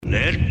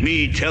Let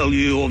me tell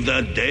you of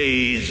the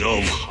days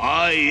of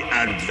high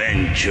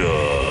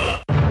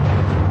adventure.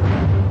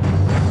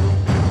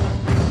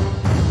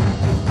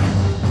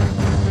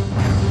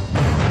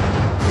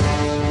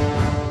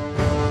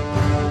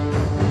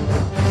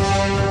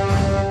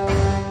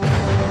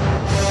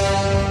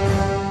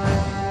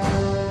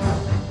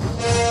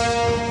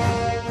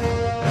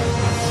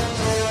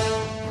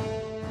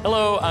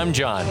 Hello, I'm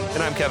John.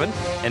 And I'm Kevin.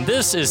 And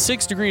this is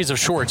 6 Degrees of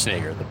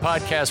Schwarzenegger, the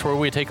podcast where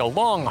we take a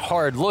long,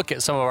 hard look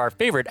at some of our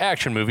favorite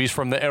action movies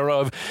from the era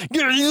of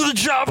Get in the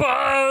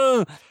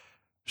Chopper!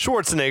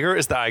 Schwarzenegger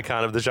is the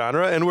icon of the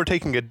genre, and we're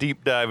taking a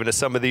deep dive into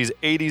some of these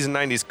 80s and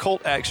 90s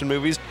cult action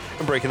movies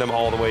and breaking them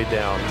all the way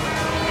down.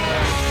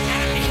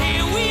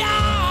 Here we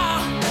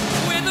are,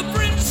 we're the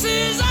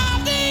princes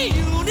of the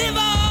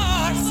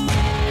universe.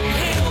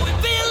 Here we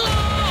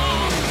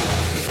belong,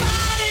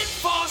 fighting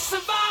for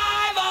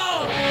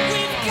survival.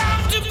 We've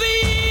come to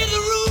be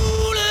the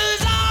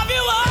rulers of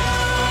your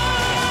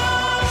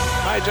world.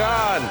 Hi,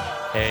 John.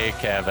 Hey,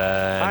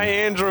 Kevin. Hi,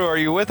 Andrew. Are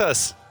you with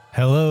us?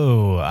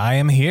 Hello, I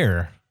am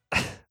here.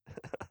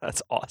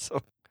 That's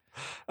awesome.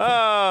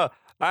 I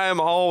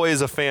am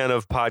always a fan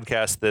of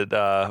podcasts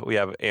that we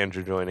have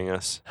Andrew joining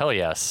us. Hell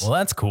yes. Well,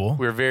 that's cool.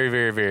 We're very,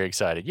 very, very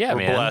excited. Yeah, We're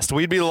man. blessed.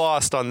 We'd be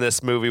lost on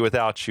this movie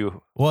without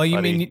you. Well, you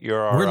buddy. mean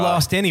You're our, we're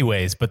lost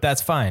anyways, but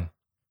that's fine.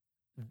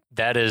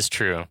 That is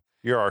true.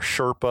 You're our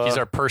Sherpa. He's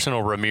our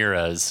personal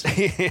Ramirez.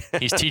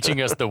 He's teaching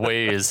us the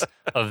ways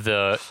of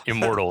the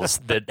immortals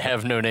that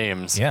have no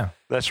names. Yeah.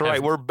 That's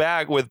right. We're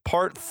back with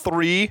part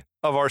 3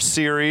 of our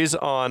series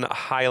on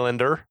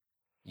Highlander.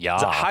 Yeah.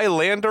 Is it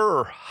Highlander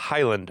or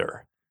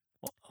Highlander?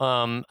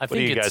 I do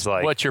think you it's guys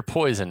like? What's your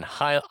poison?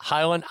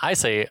 Highland? I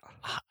say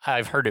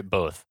I've heard it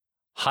both.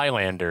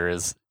 Highlander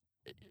is,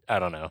 I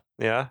don't know.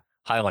 Yeah.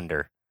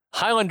 Highlander.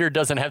 Highlander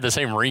doesn't have the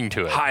same ring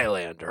to it.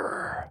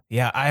 Highlander.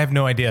 Yeah, I have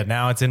no idea.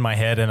 Now it's in my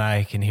head and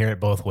I can hear it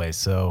both ways.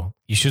 So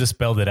you should have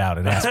spelled it out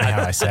and asked me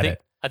how I said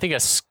it. I think a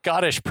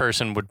Scottish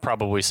person would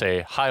probably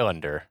say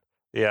Highlander.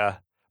 Yeah.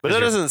 But that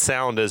doesn't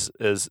sound as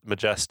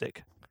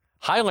majestic.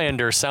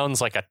 Highlander sounds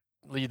like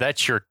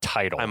that's your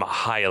title. I'm a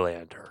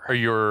Highlander. Or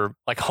you're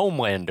like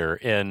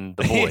Homelander in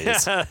The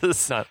Boys.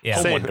 Yes. Not Yeah.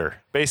 Homelander.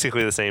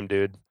 Basically the same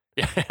dude.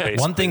 Basically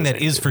One thing the that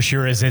same is dude. for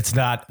sure is it's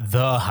not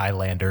the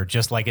Highlander,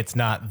 just like it's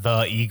not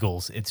the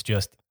Eagles. It's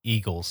just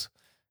Eagles.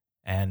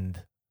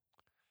 And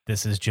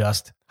this is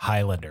just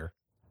Highlander.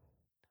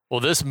 Well,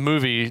 this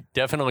movie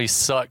definitely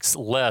sucks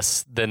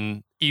less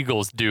than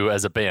Eagles do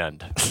as a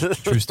band.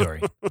 True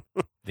story.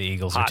 The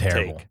Eagles are Hot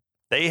terrible. take.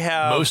 They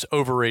have Most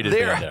overrated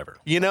they're- band ever.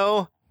 You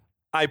know,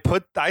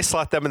 I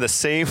slot them in the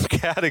same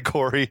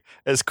category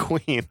as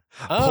Queen.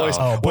 Boys,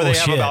 Oh, where they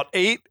have bullshit.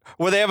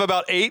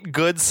 about 8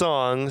 good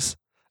songs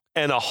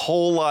and a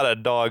whole lot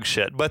of dog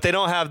shit, but they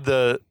don't have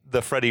the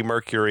Freddie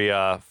Mercury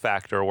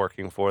factor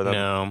working for them.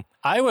 No.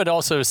 I would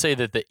also say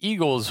that the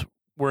Eagles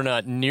were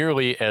not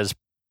nearly as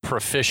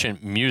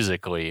proficient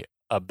musically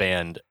a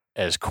band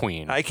as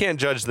Queen. I can't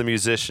judge the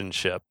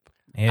musicianship.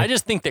 Yeah. I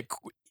just think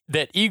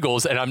that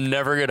Eagles, and I'm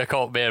never going to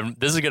call it, man,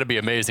 this is going to be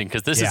amazing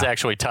because this is Yeah.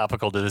 actually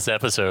topical to this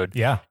episode.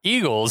 Yeah.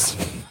 Eagles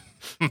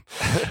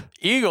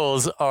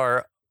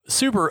are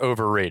super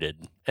overrated.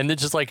 And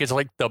it's just like, it's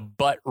like the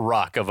butt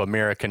rock of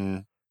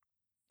American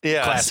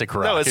Yeah, classic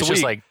rock. No, it's it's just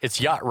weak. like, it's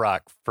yacht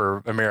rock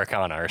for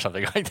Americana or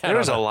something like that.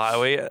 There's a lot.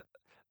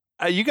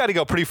 You got to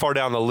go pretty far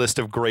down the list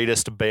of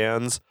greatest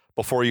bands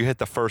before you hit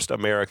the first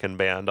American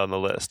band on the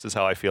list, is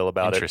how I feel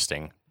about it.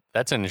 Interesting.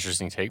 That's an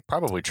interesting take.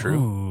 Probably true.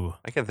 Ooh.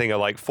 I can think of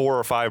like 4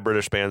 or 5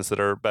 British bands that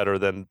are better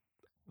than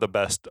the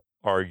best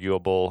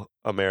arguable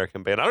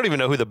American band. I don't even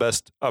know who the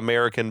best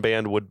American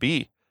band would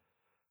be.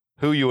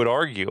 Who you would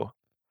argue?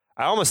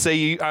 I would almost say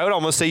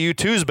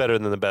U2 is better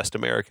than the best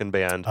American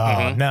band.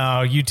 Mhm.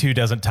 No, U2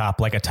 doesn't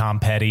top like a Tom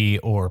Petty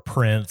or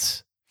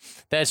Prince.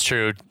 That's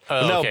true.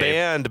 No, Okay.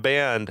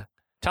 band.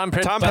 Tom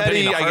Tom Petty,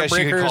 Petty, and the I guess you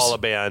could Heartbreakers. call a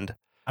band.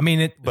 I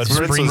mean, But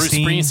Bruce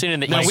Springsteen. Springsteen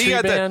and the No, E we Street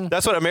got Band.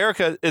 that's what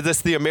America.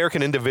 That's the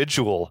American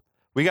individual.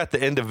 We got the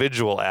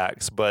individual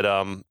acts, but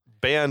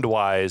band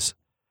wise,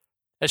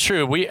 That's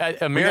true.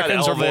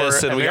 Americans are more.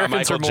 Elvis and we got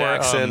Americans Michael are more,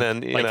 Jackson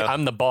and, you like know.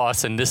 I'm the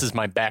boss and this is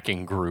my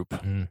backing group.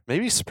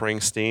 maybe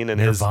Springsteen and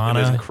his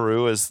Nirvana.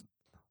 crew is.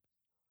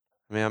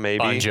 Yeah, maybe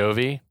Bon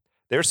Jovi.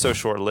 they're so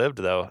short lived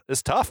though.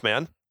 It's tough,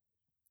 man.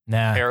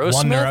 Nah,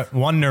 Aerosmith?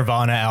 one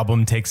Nirvana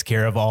album takes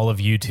care of all of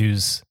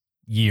U2's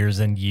years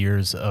and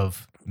years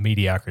of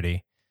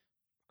mediocrity.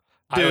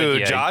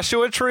 Dude,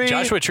 Joshua Tree.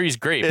 Joshua Tree's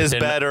great. is but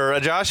then- better.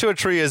 Joshua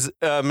Tree is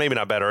maybe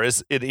not better.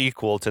 Is it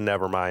equal to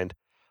Nevermind?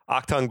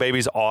 Octung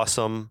Baby's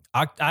awesome.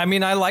 I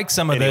mean, I like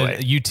some of Anyway.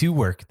 the U2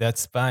 work.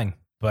 That's fine.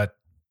 But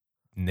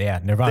yeah,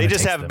 Nirvana. They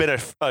just takes have them.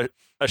 been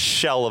a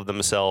shell of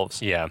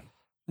themselves. Yeah.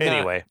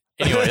 Anyway.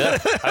 Anyway,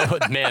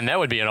 that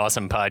would be an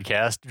awesome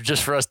podcast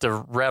just for us to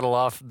rattle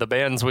off the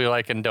bands we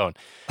like and don't.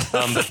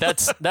 But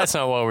that's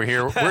not why we're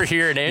here. We're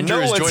here, and Andrew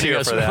No is one's joining here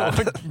us. for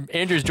that.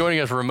 Andrew's joining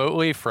us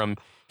remotely from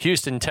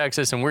Houston,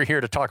 Texas, and we're here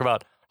to talk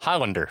about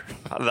Highlander.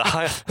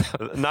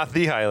 Not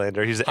the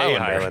Highlander. He's a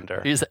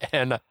Highlander. He's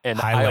an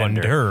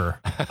Highlander.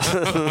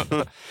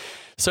 Highlander.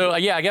 So,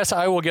 yeah, I guess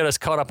I will get us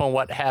caught up on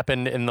what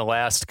happened in the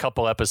last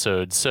couple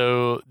episodes.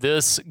 So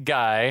this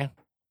guy,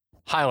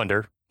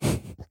 Highlander,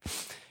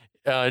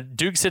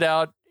 dukes it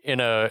out in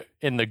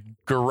the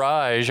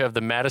garage of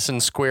the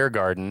Madison Square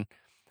Garden,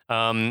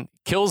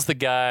 kills the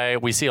guy.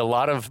 We see a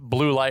lot of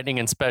blue lightning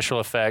and special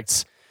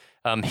effects.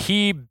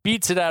 He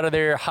beats it out of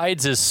there,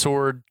 hides his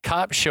sword.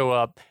 Cops show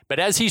up, but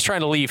as he's trying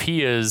to leave,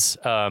 he is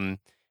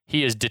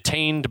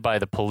detained by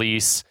the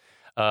police.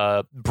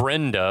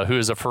 Brenda, who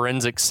is a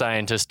forensic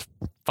scientist,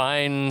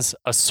 finds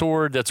a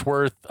sword that's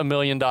worth $1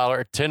 million,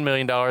 $10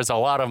 million, a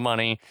lot of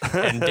money,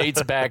 and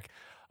dates back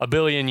a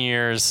billion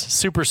years.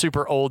 Super,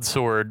 super old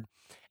sword,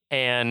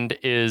 and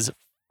is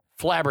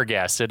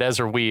flabbergasted, as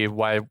are we.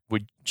 Why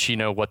would she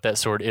know what that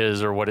sword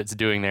is or what it's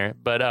doing there?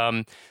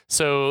 But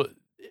so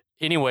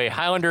anyway,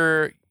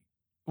 Highlander,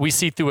 we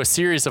see through a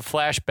series of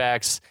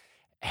flashbacks,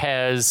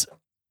 has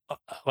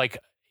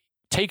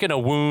taken a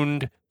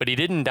wound, but he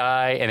didn't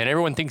die, and then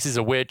everyone thinks he's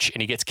a witch,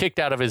 and he gets kicked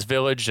out of his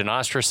village and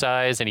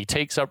ostracized, and he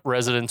takes up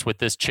residence with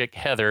this chick,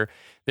 Heather.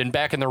 Then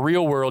back in the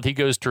real world, he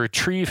goes to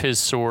retrieve his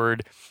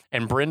sword,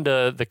 and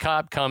Brenda, the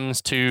cop,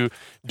 comes to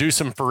do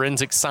some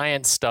forensic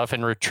science stuff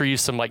and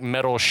retrieve some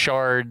metal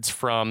shards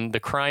from the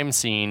crime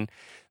scene.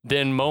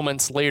 Then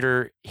moments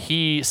later,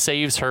 he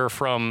saves her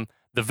from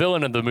the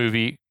villain of the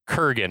movie,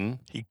 Kurgan.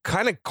 He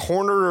kind of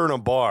cornered her in a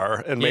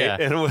bar and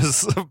and it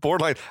was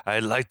borderline.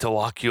 I'd like to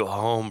walk you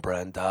home,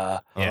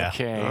 Brenda. Yeah.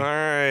 Okay. All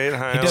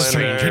right. He does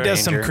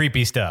some Ranger.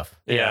 creepy stuff.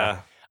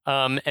 Yeah.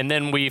 And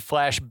then we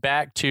flash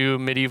back to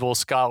medieval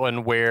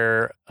Scotland,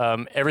 where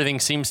everything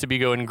seems to be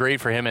going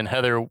great for him and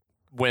Heather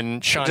when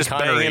Sean Just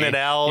Connery banging it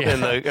out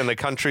in the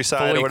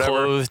countryside fully or whatever.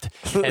 clothed.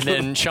 And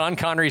then Sean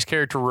Connery's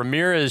character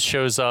Ramirez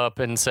shows up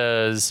and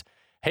says,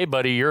 "Hey,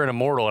 buddy, you're an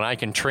immortal, and I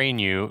can train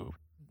you."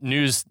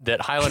 News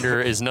that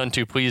Highlander is none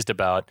too pleased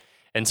about.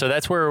 And so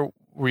that's where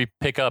we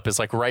pick up, is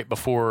right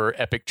before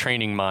epic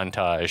training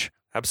montage.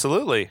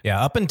 Absolutely. Yeah,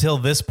 up until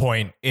this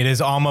point, it is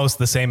almost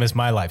the same as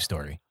my life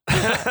story.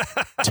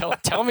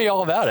 Tell me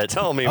all about it.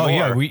 Tell me Oh,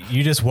 more. yeah,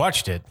 you just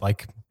watched it.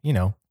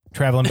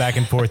 Traveling back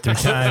and forth through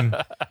time,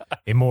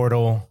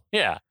 immortal,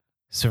 Yeah.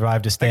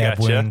 survived a stab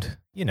gotcha. wound,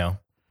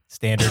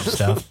 standard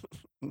stuff.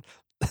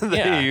 The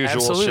Yeah, usual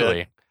absolutely.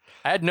 shit.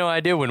 I had no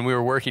idea when we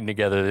were working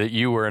together that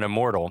you were an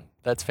immortal.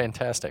 That's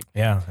fantastic.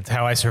 Yeah, that's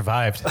how I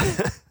survived.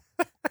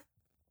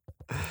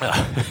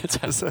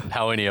 It's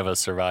how any of us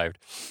survived.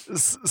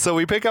 So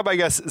we pick up, I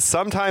guess,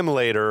 sometime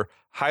later.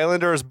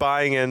 Highlander is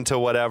buying into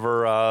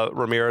whatever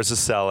Ramirez is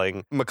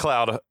selling.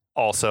 McLeod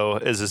also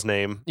is his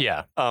name.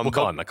 Yeah, we'll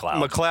call him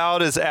McLeod.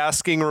 McLeod is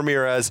asking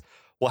Ramirez,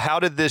 well, how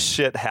did this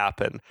shit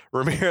happen?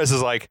 Ramirez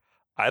is like,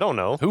 I don't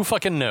know. Who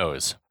fucking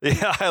knows?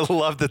 Yeah, I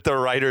love that the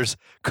writers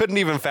couldn't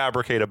even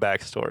fabricate a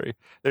backstory.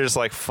 They're just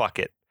like, fuck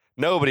it.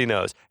 Nobody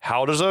knows.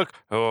 How does our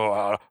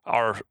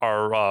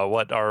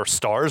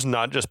stars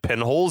not just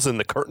pinholes in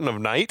the curtain of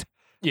night?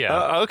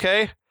 Yeah.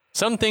 Okay.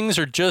 Some things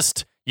are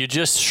just, you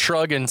just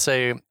shrug and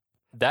say,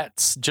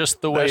 that's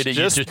just the way That's that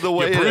just you the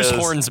way you're it Bruce is.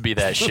 Hornsby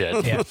that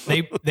shit. Yeah,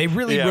 they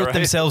really Yeah, wrote right.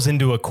 themselves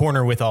into a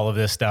corner with all of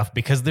this stuff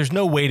because there's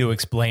no way to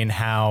explain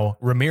how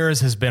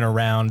Ramirez has been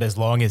around as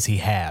long as he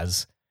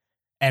has,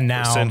 and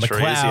now Centuries,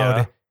 McLeod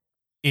yeah.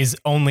 is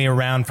only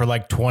around for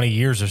 20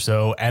 years or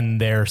so, and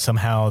they're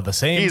somehow the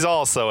same. He's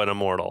also an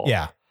immortal.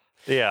 yeah.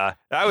 Yeah.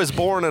 I was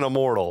born an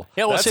immortal.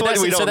 Yeah, well, that's see, what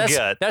we don't that's,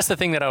 get. That's the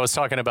thing that I was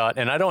talking about,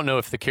 and I don't know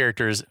if the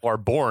characters are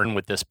born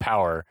with this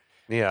power,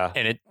 Yeah.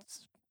 and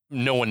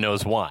no one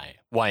knows why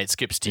it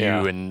skips to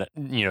Yeah. you, and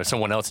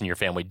someone else in your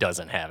family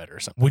doesn't have it or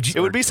something. Would you?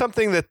 It would be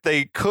something that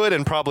they could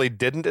and probably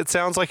didn't, it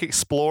sounds like,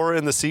 explore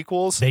in the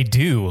sequels. They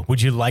do.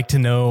 Would you like to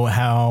know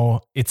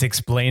how it's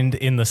explained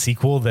in the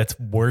sequel that's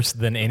worse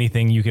than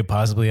anything you could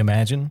possibly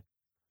imagine?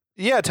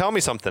 Yeah, tell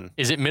me something.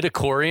 Is it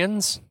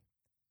midichlorians?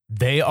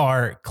 They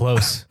are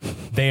close.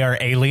 They are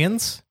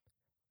aliens.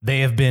 They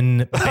have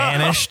been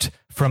banished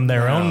from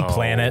their own No.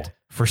 planet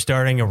for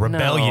starting a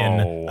rebellion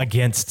No.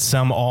 against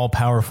some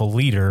all-powerful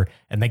leader,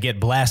 and they get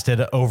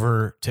blasted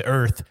over to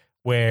Earth,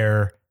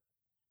 where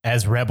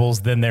as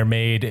rebels, then they're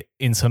made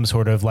in some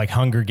sort of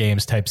Hunger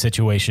Games type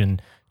situation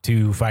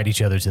to fight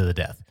each other to the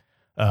death.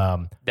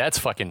 That's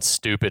fucking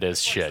stupid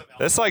as shit.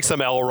 That's like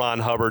some L. Ron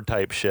Hubbard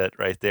type shit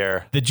right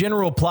there. The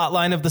general plot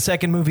line of the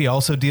second movie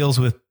also deals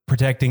with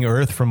protecting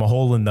Earth from a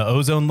hole in the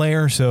ozone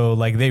layer, so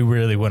they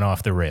really went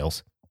off the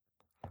rails.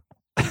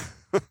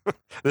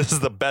 This is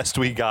the best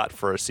we got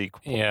for a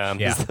sequel. Yeah.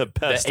 Yeah. This is the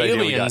best The idea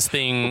we aliens got.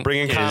 thing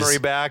Bringing is Connery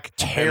back.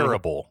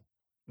 terrible.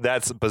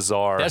 That's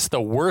bizarre. That's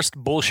the worst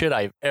bullshit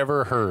I've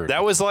ever heard.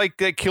 That was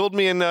that killed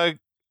me in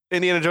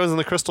Indiana Jones and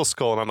the Crystal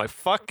Skull, and I'm like,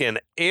 fucking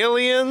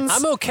aliens?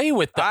 I'm okay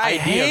with the I idea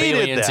of hated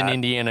aliens in that.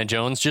 Indiana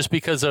Jones just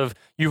because of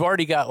you've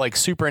already got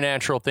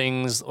supernatural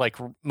things,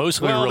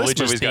 mostly well, this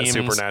religious movie's got themes.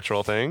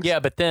 supernatural things. Yeah,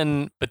 but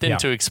then Yeah.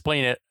 to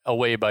explain it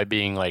away by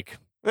being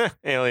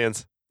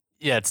Aliens.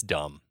 yeah, it's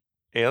dumb.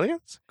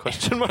 Aliens?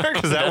 Question mark?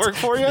 Does that That's- work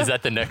for you? Is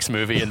that the next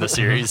movie in the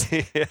series?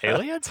 Yeah.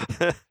 Aliens?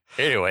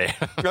 Anyway,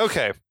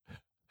 Okay.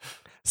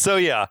 So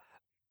yeah,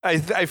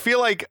 I feel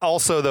like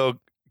also though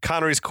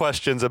Connery's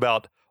questions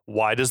about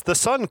why does the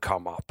sun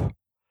come up?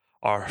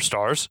 Are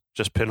stars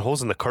just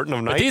pinholes in the curtain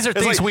of night? but these are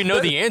It's things like, we know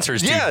the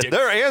answers to. Yeah, dick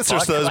there are answers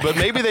fuck. to those, Like- but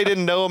maybe they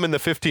didn't know them in the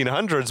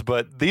 1500s.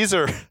 But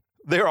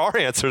there are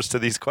answers to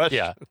these questions.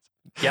 Yeah.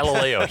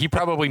 Galileo. He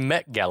probably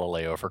met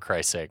Galileo, for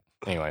Christ's sake.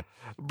 Anyway.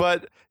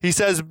 But he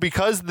says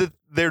because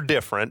they're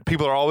different,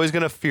 people are always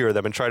going to fear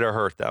them and try to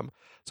hurt them.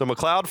 So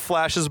McLeod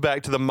flashes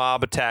back to the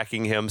mob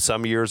attacking him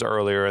some years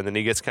earlier, and then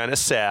he gets kind of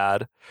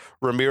sad.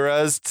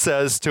 Ramirez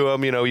says to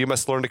him, you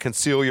must learn to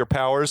conceal your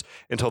powers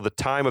until the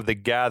time of the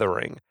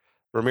gathering.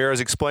 Ramirez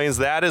explains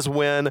that is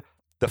when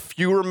the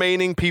few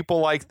remaining people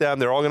like them,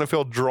 they're all going to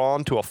feel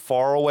drawn to a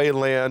faraway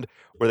land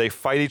where they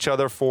fight each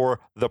other for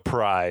the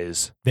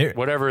prize.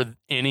 Whatever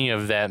any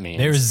of that means.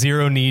 There's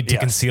zero need to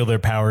Yes. conceal their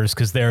powers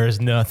because there is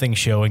nothing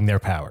showing their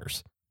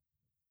powers.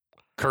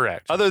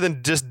 Correct. Other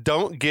than just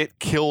don't get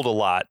killed a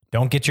lot.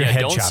 Don't get your Yeah,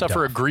 head don't chopped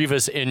suffer off. a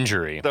grievous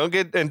injury. Don't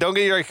get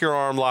your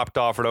arm lopped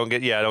off, or don't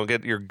get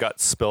your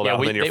guts spilled out,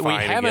 and then you're we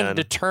fine haven't again.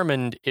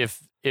 determined if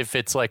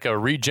it's like a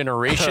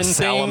regeneration thing,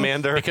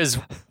 Salamander. because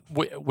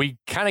we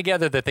kind of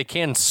gather that they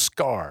can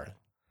scar.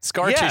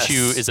 Scar Yes.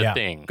 tissue is a Yeah.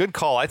 thing. Good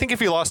call. I think if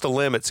you lost a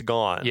limb, it's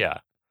gone. Yeah.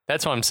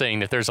 That's why I'm saying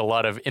that there's a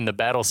lot of, in the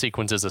battle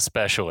sequences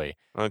especially,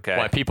 Okay.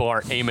 why people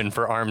aren't aiming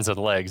for arms and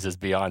legs is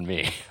beyond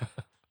me.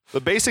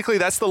 But basically,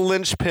 that's the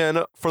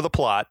linchpin for the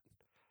plot.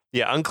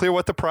 Yeah, unclear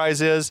what the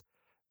prize is.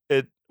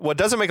 What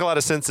doesn't make a lot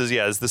of sense is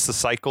this a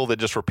cycle that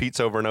just repeats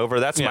over and over?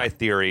 That's Yeah. my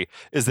theory,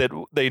 is that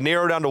they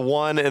narrow down to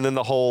one, and then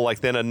the whole,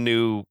 then a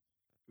new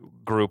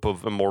group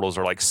of immortals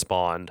are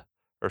spawned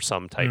or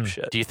some type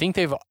shit. Do you think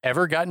they've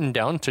ever gotten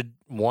down to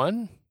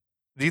one?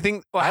 Do you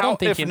think, well, I don't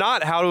think if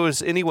not, how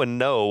does anyone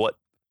know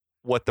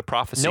what the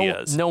prophecy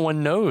is? No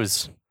one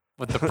knows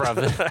what the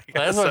problem. I guess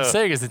That's what I'm so.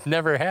 saying, is it's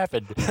never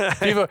happened.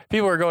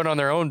 People are going on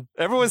their own.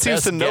 Everyone seems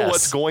Best to know guess.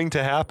 what's going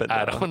to happen.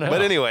 I though. don't know.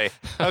 But anyway,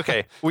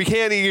 okay,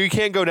 you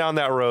can't go down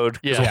that road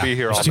because Yeah. we'll be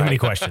here There's all too many night.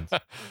 questions.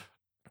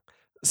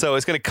 So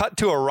it's going to cut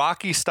to a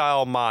Rocky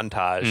style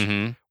montage,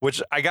 Mhm.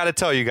 which I got to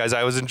tell you guys,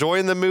 I was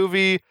enjoying the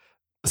movie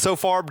so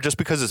far just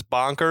because it's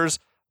bonkers,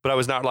 but I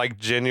was not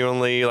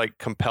genuinely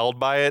compelled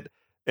by it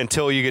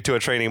until you get to a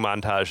training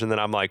montage, and then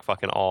I'm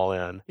fucking all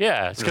in.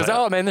 Yeah, because Right.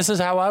 oh man, this is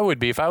how I would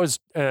be if I was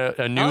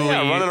a newly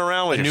running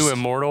around with a your new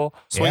immortal.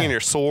 swinging Yeah. your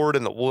sword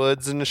in the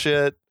woods and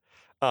shit.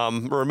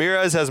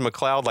 Ramirez has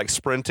McLeod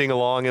sprinting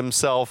along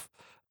himself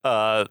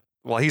while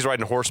he's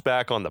riding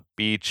horseback on the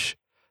beach.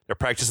 They're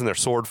practicing their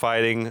sword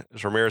fighting.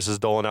 As Ramirez is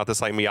doling out this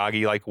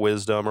Miyagi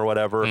wisdom or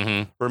whatever.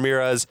 Mhm.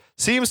 Ramirez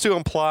seems to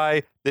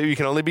imply that you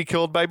can only be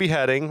killed by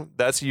beheading.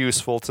 That's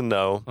useful to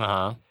know.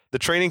 Uh-huh. The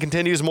training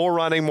continues: more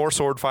running, more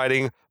sword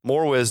fighting,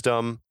 more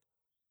wisdom.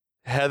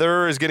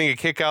 Heather is getting a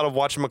kick out of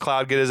watching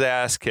McLeod get his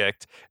ass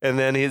kicked, and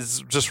then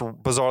he's just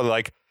bizarrely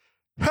like,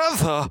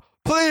 "Heather,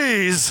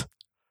 please."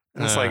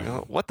 And it's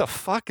what the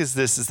fuck is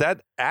this? Is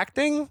that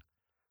acting?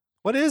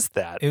 What is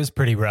that? It was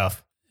pretty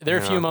rough. There are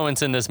a Yeah. few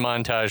moments in this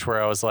montage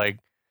where I was like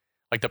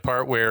the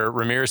part where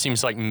Ramirez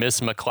seems to miss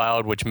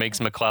McLeod, which makes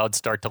McLeod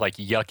start to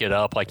yuck it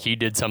up, like he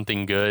did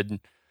something good,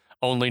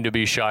 only to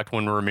be shocked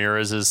when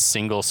Ramirez's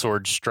single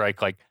sword strike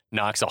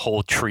knocks a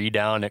whole tree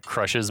down. It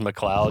crushes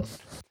McLeod.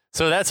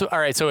 So that's all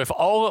right. So if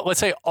let's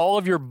say all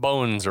of your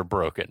bones are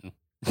broken,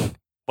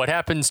 what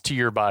happens to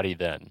your body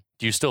then?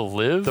 Do you still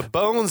live? The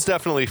bones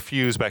definitely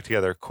fuse back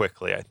together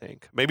quickly, I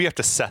think. Maybe you have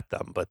to set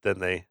them, but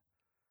then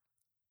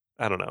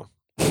I don't know.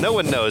 No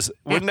one knows.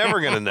 We're never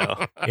going to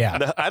know.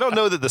 Yeah. I don't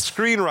know that the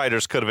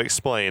screenwriters could have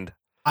explained.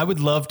 I would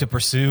love to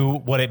pursue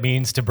what it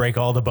means to break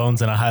all the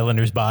bones in a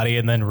Highlander's body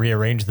and then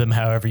rearrange them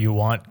however you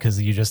want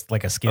because you're just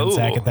like a skin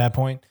sack Ooh. at that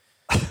point.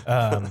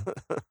 But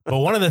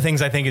one of the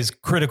things I think is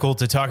critical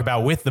to talk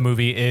about with the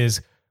movie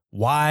is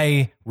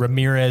why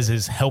Ramirez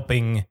is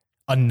helping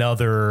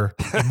another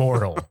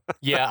immortal.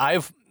 Yeah,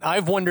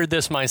 I've wondered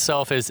this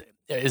myself. Is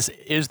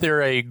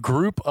there a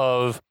group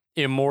of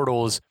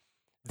immortals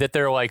that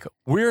they're like,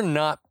 we're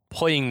not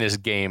playing this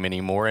game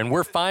anymore, and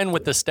we're fine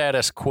with the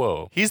status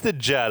quo? He's the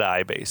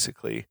Jedi,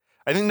 basically.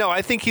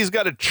 I think he's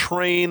got to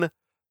train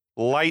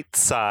light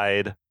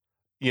side,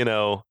 Is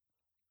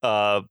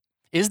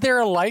there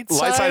a light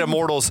side?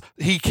 immortals.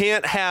 He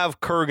can't have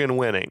Kurgan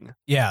winning.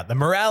 Yeah, the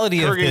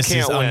morality of Kurgan this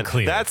is can't win.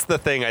 unclear. That's the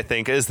thing, I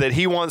think, is that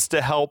he wants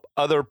to help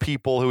other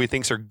people who he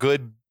thinks are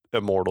good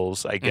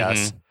immortals, I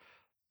guess,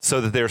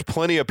 so that there's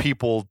plenty of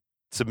people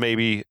to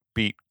maybe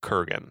beat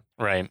Kurgan.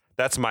 Right.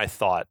 That's my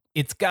thought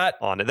It's got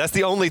on it. That's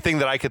the only thing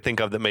that I could think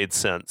of that made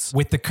sense.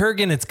 with the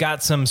Kurgan, it's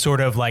got some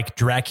sort of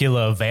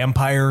Dracula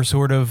vampire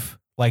sort of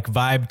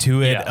vibe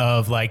to it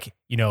of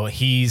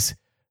he's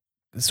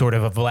sort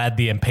of a Vlad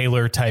the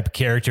Impaler type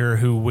character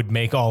who would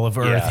make all of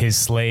Earth Yeah. his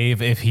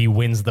slave if he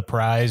wins the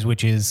prize,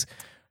 which is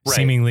Right.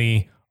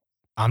 seemingly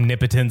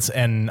omnipotence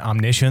and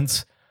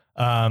omniscience.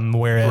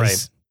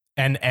 Whereas,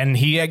 and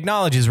he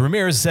acknowledges,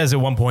 Ramirez says at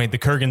one point, the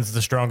Kurgan's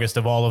the strongest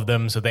of all of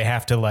them. So they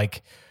have to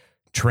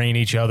train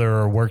each other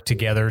or work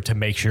together to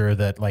make sure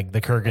that the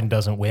Kurgan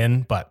doesn't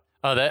win. But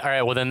Oh, all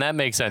right. Well, then that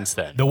makes sense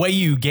then. The way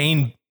you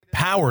gain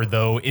power,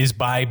 though, is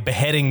by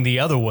beheading the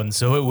other ones.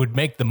 So it would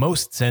make the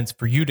most sense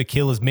for you to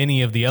kill as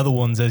many of the other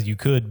ones as you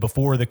could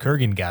before the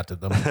Kurgan got to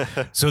them,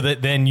 so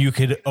that then you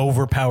could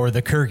overpower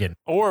the Kurgan.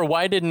 Or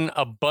why didn't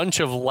a bunch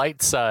of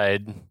light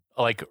side,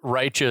 like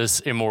righteous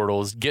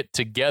immortals, get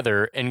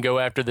together and go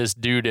after this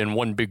dude in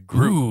one big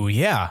group? Ooh,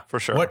 yeah. For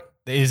sure. What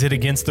is it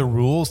against the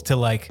rules to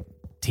like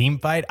team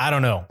fight? I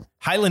don't know.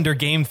 Highlander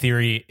game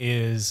theory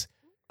is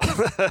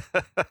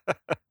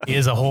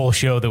a whole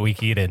show that we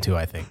could get into,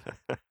 I think.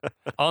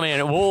 Oh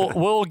man,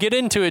 we'll get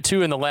into it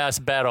too in the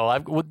last battle.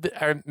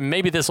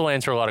 Maybe this will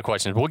answer a lot of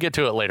questions. We'll get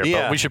to it later,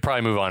 Yeah. but we should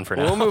probably move on for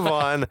now. We'll move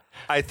on.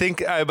 I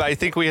think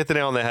we hit the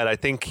nail on the head. I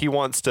think he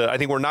wants to. I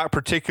think we're not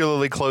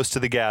particularly close to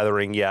the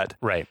gathering yet.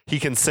 Right. He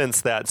can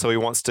sense that, so he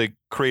wants to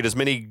create as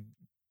many,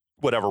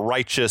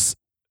 righteous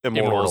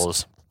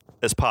immortals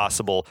as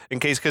possible in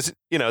case, because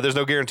there's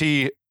no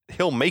guarantee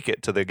he'll make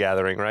it to the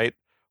gathering, right?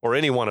 Or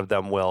any one of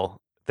them will.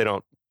 They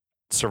don't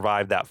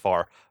survive that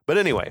far. But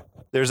anyway,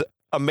 there's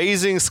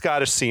amazing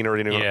Scottish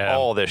scenery and Yeah.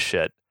 all this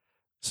shit.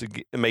 So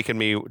making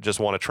me just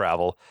want to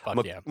travel.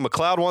 Fuck yeah.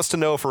 McLeod wants to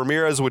know if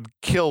Ramirez would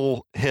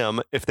kill him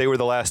if they were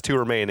the last two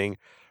remaining.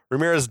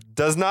 Ramirez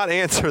does not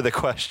answer the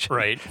question.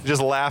 Right. He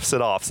just laughs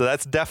it off. So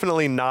that's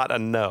definitely not a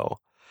no.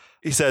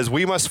 He says,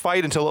 "We must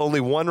fight until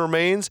only one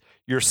remains.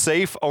 You're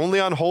safe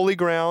only on holy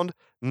ground.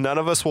 None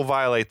of us will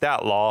violate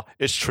that law.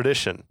 It's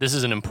tradition." This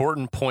is an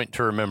important point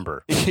to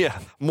remember. Yeah.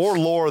 More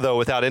lore, though,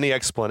 without any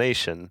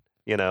explanation,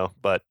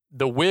 but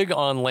The wig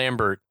on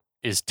Lambert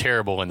is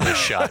terrible in this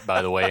shot,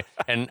 by the way.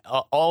 And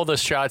all the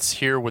shots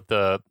here with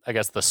the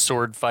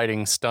sword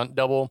fighting stunt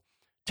double,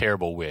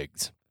 terrible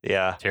wigs.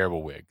 yeah.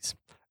 Terrible wigs.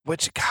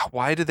 Which, God,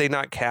 why did they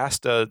not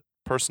cast a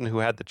person who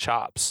had the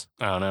chops?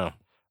 I don't know.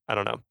 I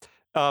don't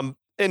know.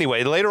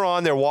 Anyway, later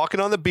on, they're walking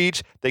on the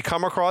beach. They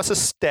come across a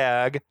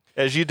stag,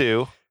 as you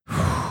do.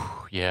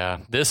 Yeah.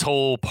 This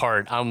whole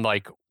part, I'm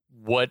like,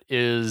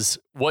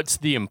 what's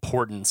the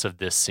importance of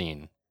this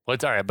scene? All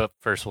right, but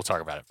first we'll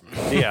talk about it.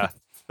 Yeah.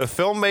 The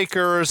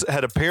filmmakers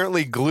had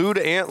apparently glued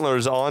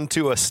antlers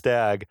onto a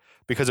stag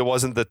because it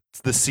wasn't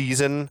the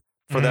season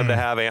for them to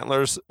have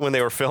antlers when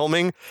they were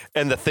filming,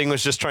 and the thing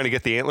was just trying to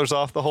get the antlers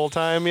off the whole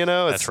time,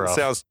 That's It rough.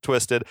 sounds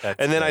twisted.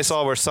 And then I that's-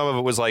 saw where some of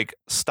it was like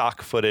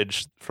stock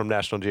footage from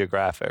National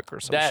Geographic or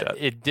some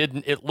shit.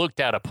 It looked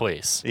out of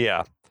place.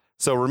 Yeah.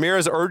 So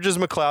Ramirez urges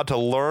McLeod to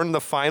learn the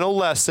final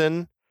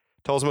lesson,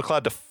 tells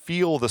McLeod to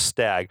feel the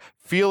stag,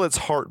 feel its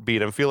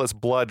heartbeat, and feel its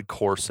blood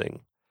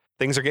coursing.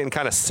 Things are getting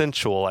kind of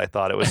sensual, I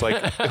thought. It was like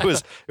it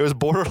was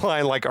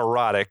borderline like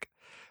erotic.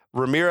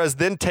 Ramirez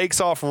then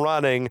takes off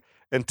running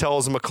and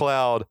tells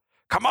McLeod,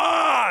 "Come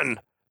on!"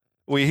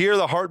 We hear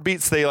the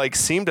heartbeats, they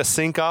seem to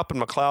sync up, and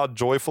McLeod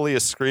joyfully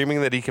is screaming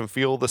that he can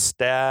feel the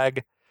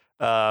stag.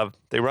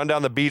 They run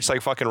down the beach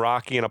like fucking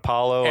Rocky and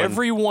Apollo. and-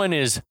 Everyone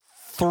is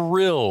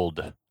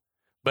thrilled,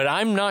 but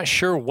I'm not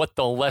sure what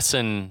the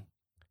lesson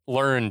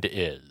learned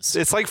is.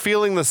 It's like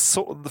feeling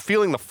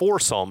the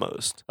force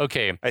almost.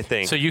 Okay, I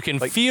think. so you can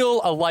Like- feel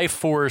a life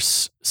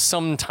force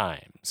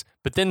sometimes,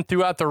 but then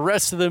throughout the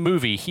rest of the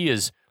movie, he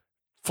is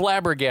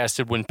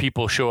flabbergasted when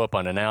people show up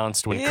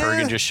unannounced. When Yeah.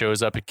 Kurgan just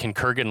shows up, can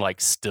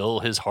Kurgan still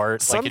his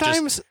heart?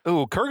 Sometimes,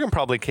 Kurgan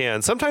probably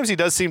can. Sometimes he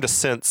does seem to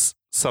sense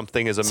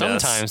something is amiss.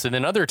 Sometimes, and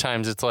then other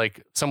times it's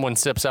like someone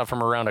steps out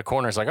from around a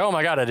corner. It's like, oh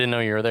my god, I didn't know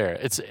you were there.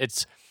 It's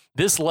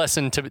this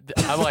lesson to.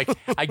 I'm like,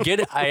 I get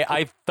it.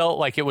 I felt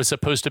like it was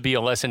supposed to be a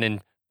lesson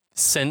in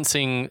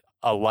sensing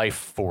a life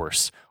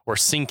force or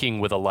syncing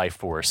with a life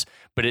force,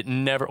 but it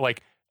never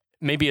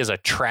maybe as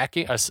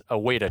a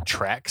way to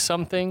track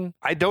something.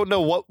 I don't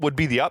know what would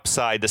be the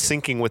upside to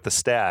syncing with the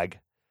stag.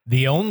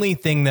 The only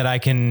thing that I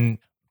can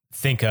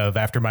think of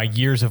after my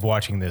years of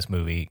watching this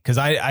movie, because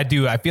I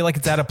feel like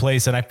it's out of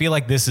place, and I feel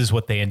like this is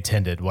what they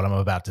intended, what I'm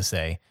about to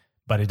say,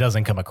 but it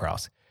doesn't come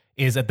across,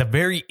 is at the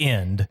very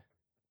end,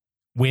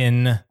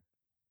 when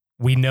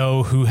we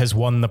know who has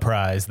won the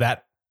prize,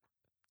 that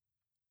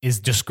is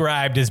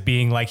described as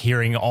being like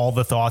hearing all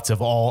the thoughts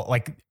of all,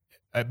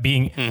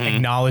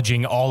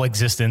 acknowledging all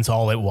existence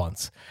all at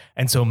once.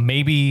 And so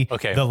maybe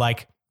Okay. the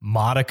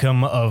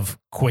modicum of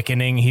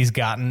quickening he's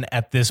gotten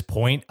at this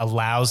point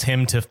allows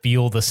him to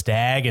feel the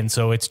stag. And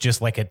so it's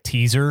just like a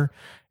teaser.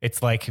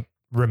 It's like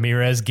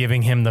Ramirez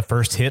giving him the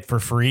first hit for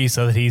free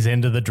so that he's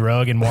into the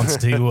drug and wants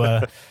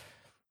to,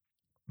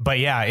 but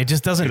yeah, it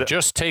just doesn't.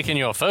 Just taking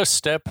your first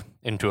step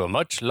into a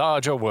much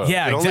larger world.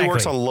 Yeah, It only exactly.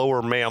 works on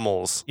lower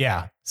mammals.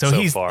 Yeah. So so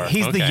he's far.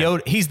 he's the Okay.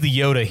 Yoda. He's the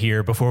Yoda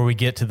here before we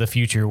get to the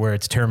future where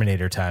it's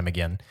Terminator time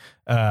again.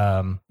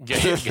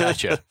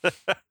 Gotcha.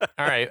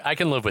 All right, I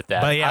can live with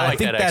that. But yeah, I like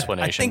think that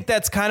explanation. I think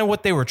that's kind of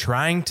what they were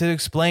trying to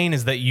explain,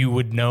 is that you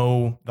would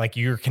know,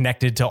 you're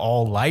connected to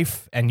all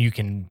life and you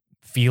can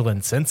feel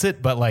and sense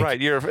it. But Right,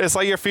 it's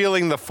like you're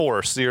feeling the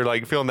force. You're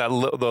feeling that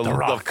the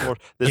rock, force,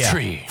 the Yeah.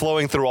 tree.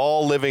 flowing through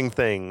all living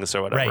things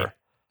or whatever.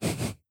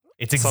 Right.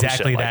 It's Some exactly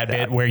shit like that that.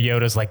 bit where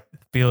Yoda's like,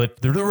 feel it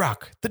through the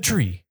rock, the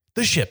tree,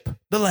 the ship,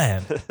 the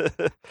land.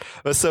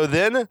 So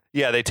then,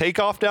 they take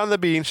off down the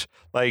beach.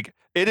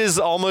 It is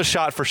almost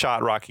shot for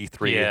shot Rocky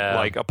 3, Yeah.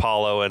 like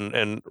Apollo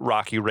and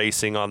Rocky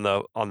racing on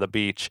the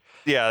beach.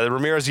 Yeah,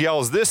 Ramirez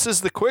yells, "This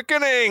is the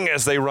quickening!"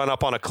 as they run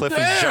up on a cliff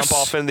and jump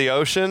off in the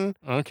ocean.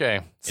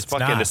 Okay.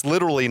 It's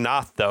literally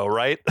not though,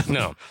 right?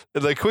 No.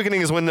 The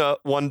quickening is when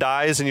one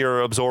dies and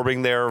you're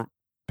absorbing their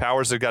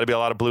powers. There's got to be a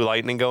lot of blue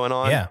lightning going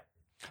on. Yeah.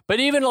 But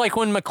even like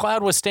when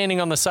McLeod was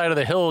standing on the side of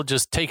the hill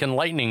just taking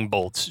lightning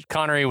bolts,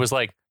 Connery was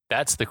like,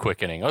 "That's the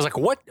quickening." I was like,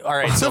 "What? All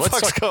right, so What the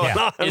let's fuck's talk. going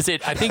on? Is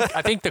it? I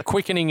think the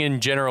quickening in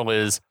general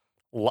is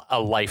a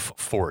life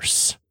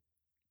force.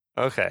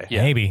 Okay.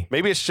 Yeah. Maybe.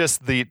 Maybe it's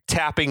just the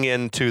tapping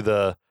into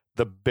the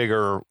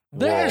bigger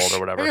world or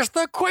whatever. Is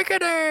the quickening.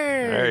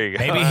 There you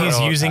go. Maybe I don't he's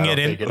know. using I it don't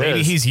in think it maybe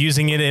is. he's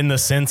using it in the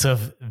sense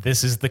of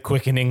this is the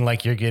quickening,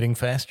 like you're getting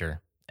faster,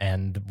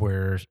 and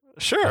we're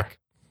Sure.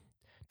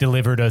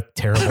 delivered a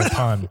terrible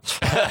pun.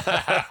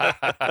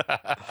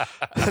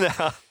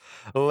 Now,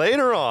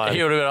 later on,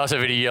 He would have been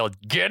awesome if he yelled,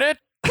 "Get it!"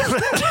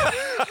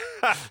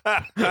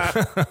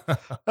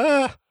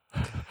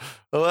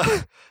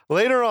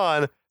 later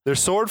on, they're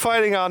sword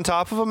fighting on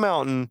top of a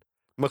mountain.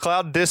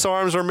 McLeod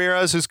disarms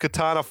Ramirez, whose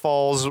katana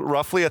falls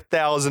roughly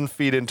 1,000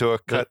 feet into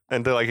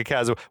like a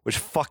chasm, which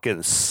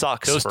fucking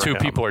sucks. Those for two him.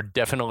 people are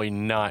definitely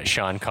not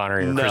Sean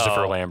Connery or No.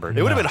 Christopher Lambert.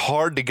 It would have been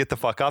hard to get the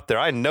fuck up there.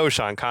 I know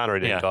Sean Connery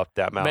didn't Yeah. go up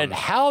that mountain. Man,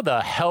 how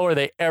the hell are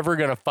they ever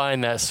going to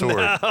find that sword?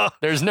 No.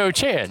 There's no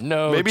chance.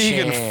 No Maybe he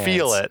chance. can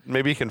feel it.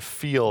 Maybe he can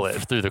feel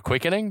it. Through the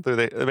quickening?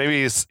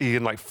 Maybe he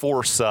can like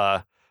force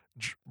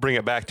bring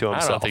it back to I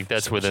himself. don't think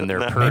that's within their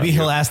No. purview. Maybe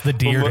he'll ask the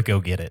deer to go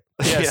get it.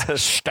 Yes,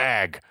 Yes.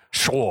 stag,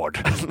 sword.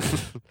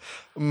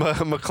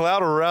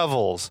 McLeod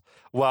revels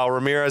while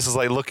Ramirez is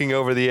like looking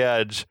over the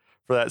edge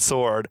for that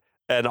sword,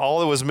 and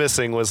all it was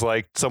missing was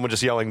like someone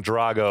just yelling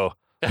 "Drago."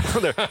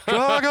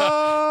 Drago!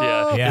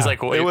 Yeah. Yeah. He's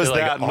like, It was like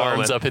that arms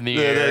moment. up in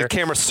the air. The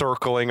camera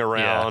circling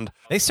around.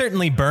 They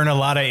certainly burn a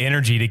lot of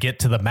energy to get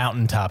to the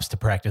mountaintops to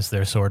practice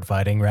their sword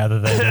fighting rather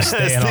than just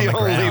That's staying on the the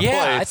only- ground.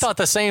 Yeah, I place. thought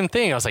the same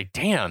thing. I was like,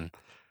 damn.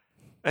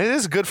 It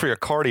is good for your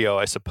cardio,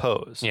 I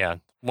suppose. Yeah,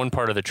 one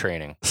part of the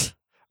training.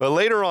 But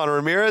later on,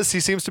 Ramirez, he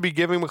seems to be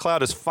giving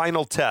McLeod his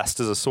final test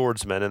as a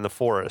swordsman in the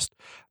forest.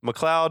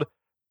 McLeod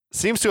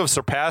seems to have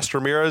surpassed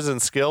Ramirez in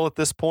skill at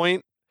this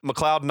point.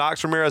 McLeod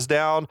knocks Ramirez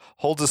down,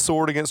 holds his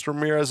sword against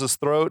Ramirez's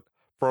throat.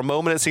 For a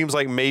moment, it seems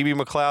like maybe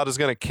McLeod is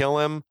going to kill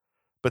him,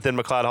 but then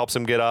McLeod helps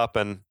him get up,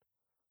 and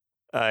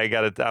I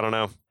got it. I don't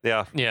know.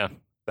 Yeah, Yeah.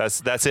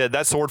 that's it.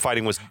 That sword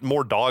fighting was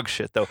more dog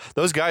shit, though.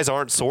 Those guys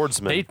aren't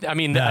swordsmen.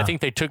 No. I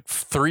think they took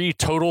 3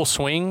 total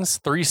swings,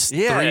 three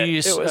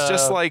it was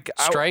just like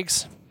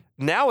strikes.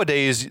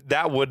 nowadays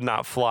that would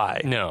not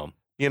fly. No.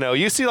 You know,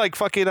 you see like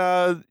fucking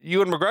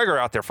Ewan McGregor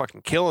out there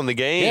fucking killing the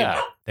game. Yeah.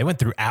 They went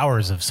through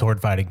hours of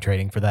sword fighting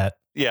training for that.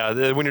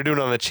 Yeah, when you're doing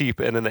it on the cheap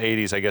and in the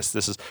 80s, I guess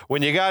this is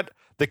when you got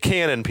the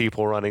canon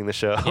people running the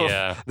show.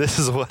 Yeah. This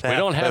is what We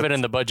don't have it happens.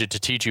 in the budget to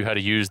teach you how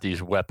to use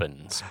these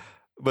weapons.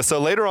 But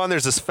so later on,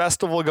 there's this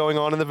festival going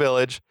on in the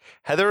village.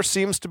 Heather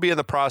seems to be in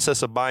the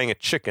process of buying a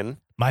chicken.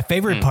 My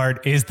favorite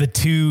part is the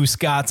two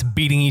Scots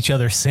beating each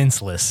other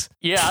senseless.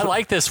 Yeah, I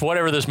like this,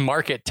 whatever this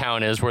market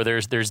town is, where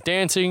there's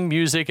dancing,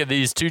 music, and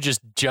these two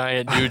just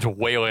giant dudes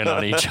wailing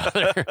on each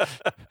other.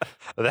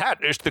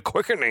 That is the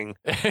quickening.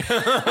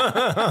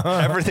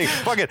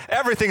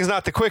 Everything's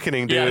not the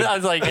quickening, dude. Yeah, I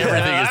was like,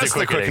 everything That's is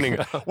the quickening.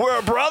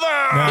 We're brothers.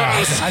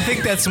 I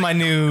think that's my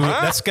new.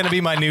 That's going to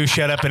be my new.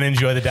 Shut up and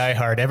enjoy the Die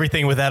Hard.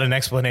 Everything without an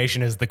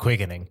explanation is the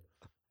quickening.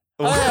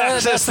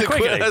 That's the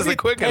quickening. That's the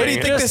quickening. What do you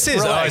think Just this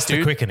is? relax, Oh, it's dude.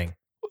 the quickening.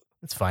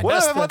 It's fine.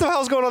 What the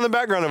hell's going on in the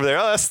background over there?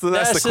 Oh, that's the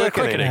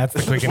quickening. That's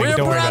the quickening. We're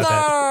Don't worry about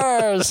that.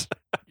 brothers.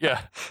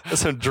 Yeah. That's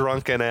some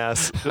drunken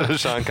ass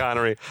Sean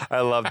Connery.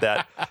 I love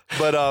that.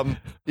 But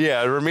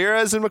yeah,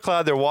 Ramirez and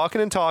McLeod, they're walking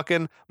and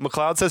talking.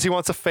 McLeod says he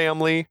wants a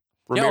family.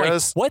 Yeah, like,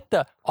 Ramirez, what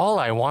the? All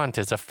I want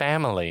is a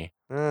family.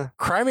 eh.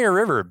 Cry me a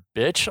river,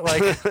 bitch.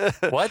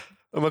 Like, what?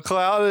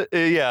 McLeod,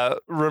 yeah,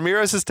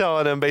 Ramirez is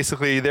telling him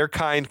basically their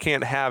kind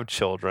can't have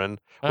children.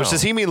 Which Oh.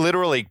 does he mean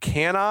literally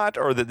cannot,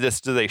 or that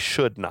they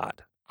should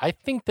not? I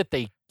think that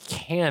they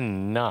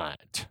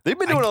cannot. They've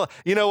been doing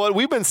you know what?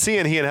 We've been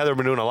seeing he and Heather have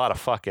been doing a lot of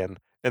fucking,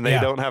 and they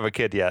Yeah. don't have a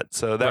kid yet.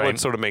 So that Right. would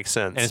sort of make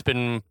sense. And it's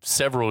been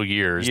several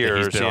years that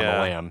Years, he's been on yeah.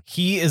 the lam.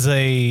 He is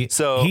a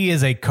So- he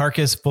is a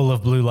carcass full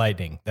of blue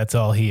lightning. That's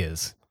all he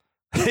is.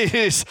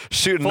 He's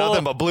shooting Full nothing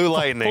of- but blue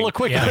lightning. Full of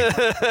quickening.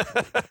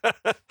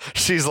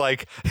 She's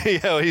like,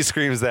 he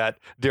screams that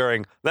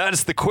during,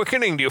 that's the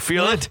quickening. Do you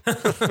feel it?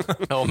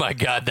 Oh my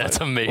God, that's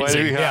Why do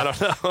amazing. you, I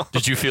don't know.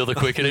 Did you feel the Did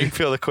you quickening?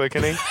 feel the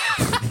quickening?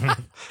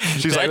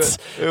 She's That's,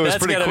 like, it was that's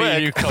pretty gotta quick.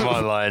 be you come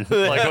online.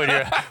 Like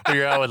when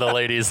you're out with the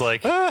ladies,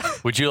 like,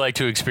 would you like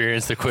to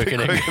experience the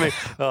quickening? Quickening.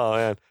 Oh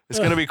man, it's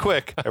gonna be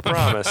quick. I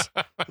promise.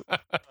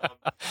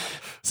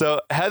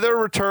 So Heather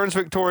returns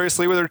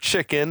victoriously with her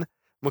chicken.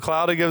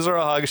 McLeod gives her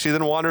a hug. She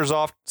then wanders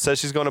off, says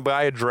she's going to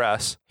buy a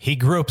dress. He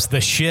gropes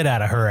the shit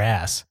out of her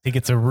ass. He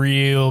gets a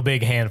real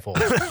big handful.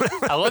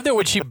 I love that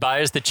when she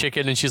buys the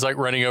chicken and she's like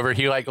running over,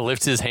 he like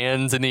lifts his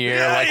hands in the air,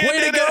 Yeah, like, you way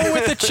to did go it."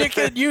 with the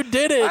chicken. You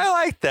did it. I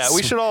like that.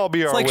 We should all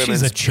be our like she's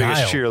women's a biggest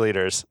child.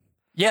 cheerleaders.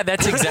 Yeah,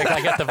 that's exactly.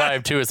 I got the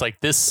vibe too. It's like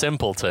this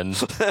simpleton.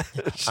 She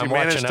I'm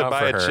managed watching to out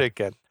buy for a her.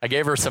 chicken. I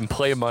gave her some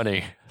play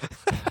money.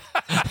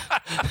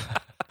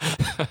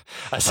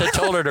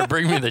 Told her to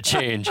bring me the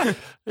change.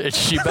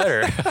 She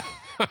better.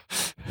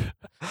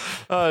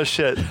 Oh,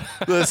 shit.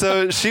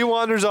 So she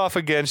wanders off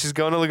again. She's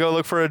going to go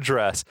look for a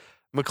dress.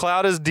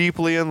 McLeod is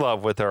deeply in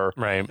love with her.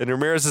 Right. And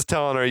Ramirez is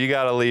telling her, you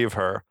got to leave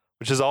her,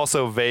 which is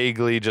also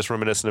vaguely just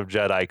reminiscent of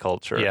Jedi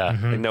culture. Yeah.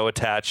 Like no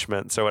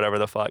attachments or whatever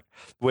the fuck.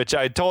 Which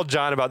I told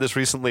John about this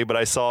recently, but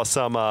I saw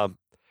some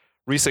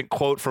recent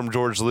quote from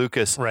George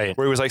Lucas Right.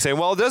 where he was like saying,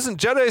 well,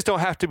 Jedis don't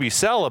have to be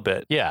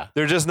celibate. Yeah.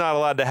 They're just not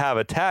allowed to have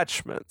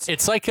attachments.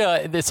 It's like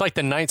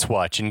the Night's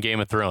Watch in Game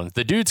of Thrones.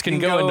 The dudes can You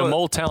go go- into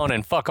Mole Town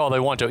and fuck all they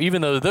want to,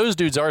 even though those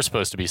dudes are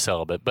supposed to be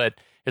celibate. But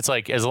it's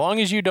like as long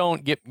as you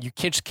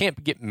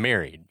can't get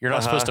married. You're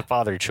not supposed to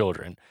father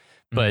children,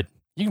 but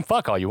you can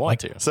fuck all you want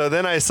to. So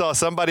then I saw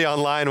somebody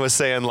online was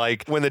saying,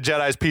 like, when the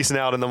Jedi's peacing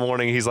out in the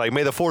morning, he's like,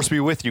 may the force be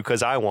with you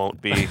because I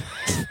won't be.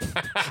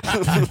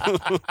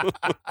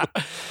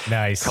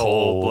 Nice.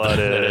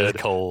 Cold-blooded. That is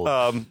cold.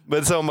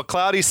 But so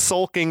McLeody's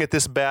sulking at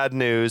this bad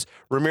news.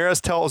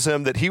 Ramirez tells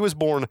him that he was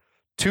born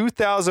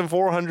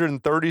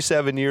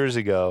 2,437 years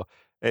ago,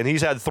 and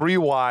he's had 3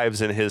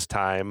 wives in his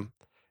time.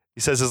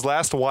 He says his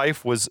last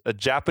wife was a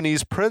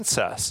Japanese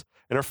princess,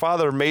 and her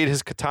father made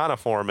his katana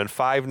for him in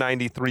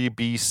 593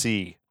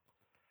 BC.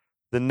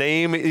 The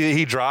name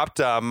he dropped,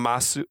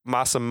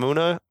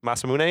 Masamune?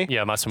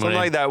 Yeah, Masamune. Something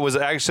like that was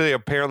actually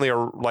apparently a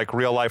like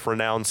real life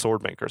renowned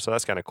sword maker. So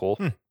that's kind of cool.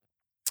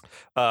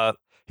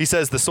 He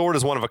says the sword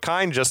is one of a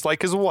kind, just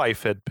like his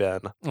wife had been.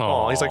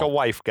 Oh, he's like a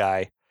wife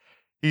guy.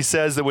 He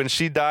says that when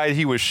she died,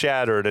 he was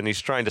shattered, and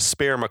he's trying to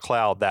spare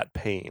McLeod that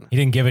pain. He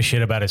didn't give a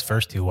shit about his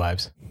first 2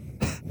 wives.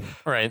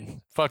 Right.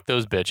 Fuck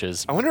those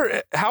bitches. I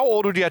wonder how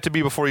old would you have to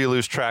be before you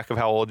lose track of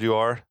how old you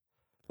are?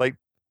 Like,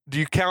 do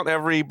you count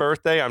every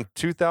birthday? I'm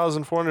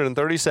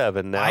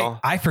 2,437 now.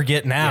 I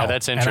forget now. Yeah,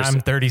 that's And interesting.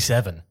 I'm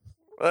 37.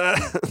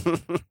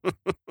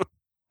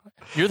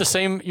 You're the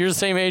same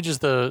age as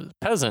the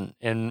peasant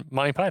in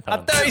Monty Python.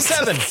 I'm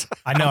 37.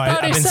 I know.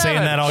 I've been 37.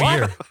 saying that all What?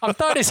 year. I'm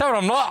 37.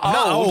 I'm not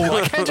old.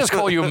 I can't just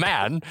call you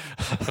man.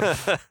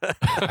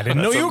 I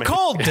didn't know you were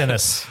cold,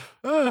 Dennis.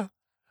 You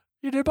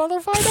didn't bother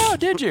to find out,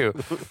 did you?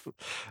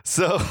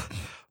 So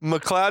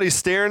McLeody's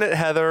staring at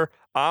Heather.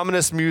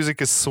 Ominous music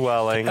is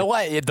swelling. And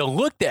the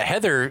look that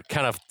Heather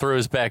kind of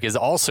throws back is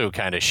also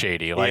kind of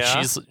shady. Like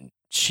Yeah.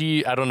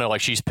 I don't know,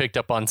 like she's picked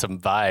up on some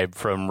vibe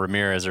from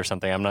Ramirez or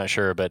something. I'm not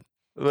sure, but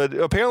But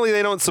apparently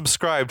they don't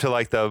subscribe to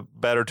like the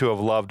better to have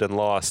loved and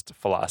lost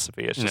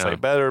philosophy. It's just No.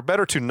 like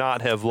better to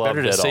not have loved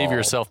better to at save all.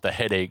 yourself the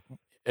headache.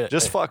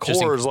 Just fuck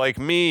just in- whores like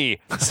me,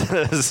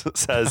 says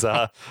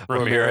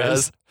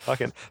Ramirez.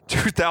 Fucking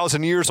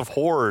 2,000 years of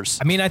whores.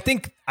 I mean, I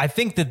think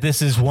that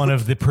this is one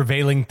of the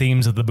prevailing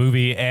themes of the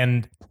movie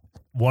and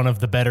one of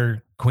the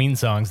better Queen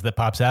songs that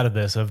pops out of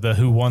this, of the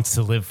Who Wants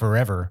to Live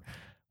Forever,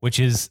 which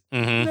is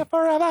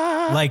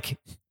like,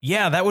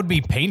 yeah, that would be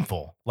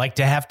painful. Like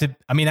to have to,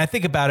 I mean, I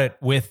think about it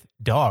with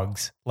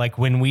dogs. Like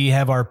when we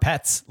have our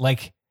pets,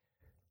 like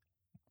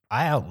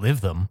I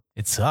outlive them.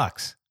 It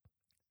sucks.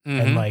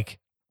 And like,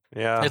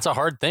 Yeah. It's a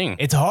hard thing.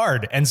 it's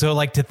hard. And so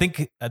like to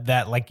think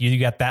that like you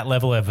got that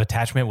level of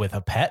attachment with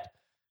a pet,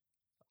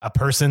 a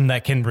person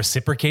that can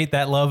reciprocate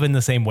that love in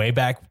the same way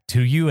back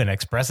to you and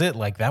express it,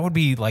 like that would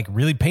be like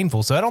really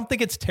painful. So I don't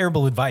think it's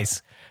terrible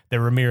advice that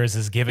Ramirez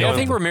is giving. I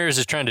think Ramirez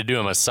is trying to do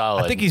him a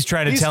solid. I think he's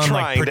trying to He's tell him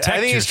like trying. protect I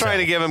think he's trying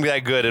to yourself. give him that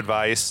good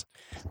advice.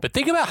 But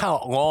think about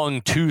how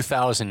long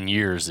 2,000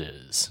 years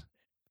is.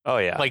 Oh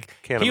yeah, Like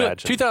can't he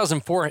imagine.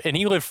 2004, and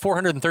he lived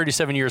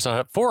 437 years on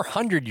it.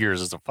 400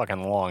 years is a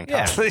fucking long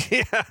time.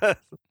 Yeah. Yeah,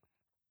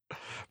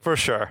 for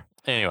sure.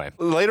 Anyway,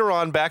 Later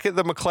on, back at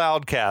the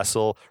McLeod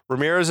castle,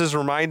 Ramirez is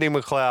reminding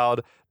McLeod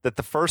that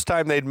the first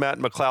time they'd met,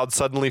 McLeod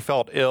suddenly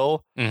felt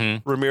ill.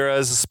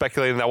 Ramirez is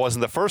speculating that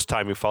wasn't the first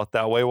time he felt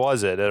that way,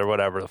 was it? Or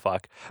whatever the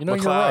fuck. You know,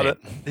 you're McLeod, right.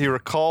 he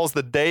recalls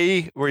the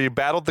day where he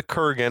battled the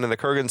Kurgan and the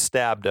Kurgan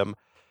stabbed him.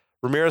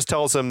 Ramirez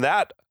tells him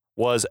that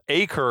was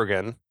a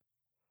Kurgan.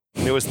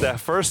 And it was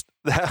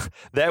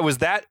that was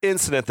that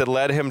incident that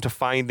led him to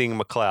finding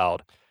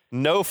McLeod.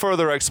 No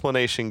further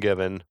explanation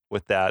given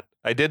with that.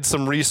 I did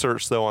some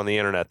research though on the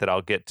internet that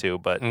I'll get to,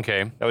 but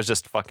okay. that was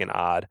just fucking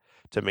odd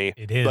to me.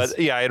 It is. But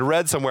yeah, I had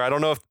read somewhere. I don't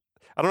know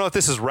if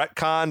this is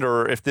retconned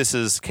or if this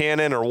is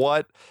canon or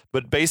what,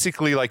 but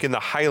basically like in the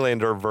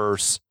Highlander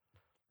verse,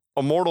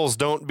 immortals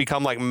don't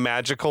become like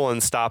magical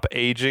and stop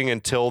aging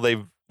until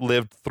they've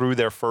lived through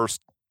their first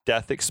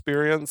death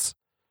experience.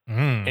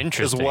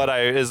 Interesting.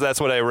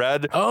 That's what I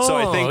read. So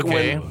I think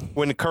okay.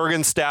 when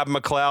Kurgan stabbed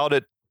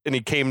McLeod and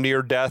he came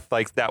near death,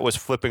 like that was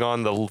flipping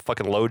on the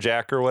fucking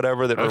LoJack or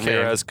whatever that Okay.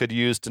 Ramirez could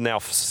use to now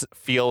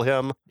feel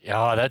him.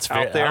 Yeah, that's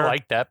out fair. there. I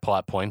like that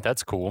plot point.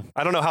 That's cool.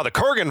 I don't know how the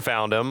Kurgan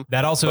found him.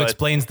 That also But-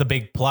 explains the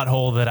big plot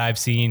hole that I've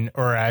seen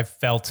or I've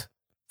felt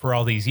for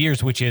all these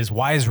years, which is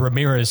why is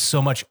Ramirez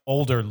so much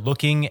older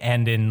looking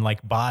and in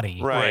like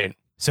body? Right.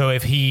 So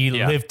if he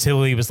Yeah. lived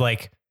till he was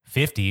like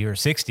 50 or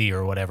 60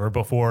 or whatever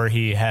before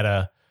he had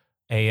a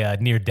a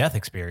near-death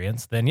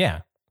experience, then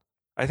yeah.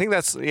 I think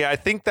that's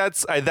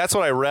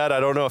what I read. I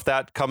don't know if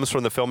that comes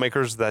from the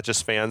filmmakers, that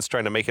just fans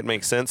trying to make it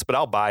make sense, but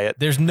I'll buy it.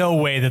 There's no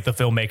way that the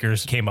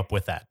filmmakers came up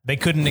with that. They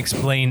couldn't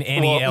explain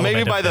any element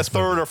maybe of by the this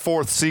third movie. or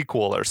fourth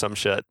sequel or some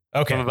shit.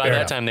 Okay, But by fair that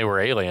enough. time, they were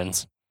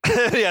aliens.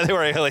 Yeah, they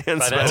were aliens. By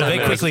that but- Well, time, they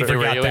it was- quickly they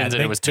were forgot aliens that. and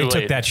They, it was too they took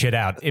late. that shit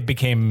out. It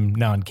became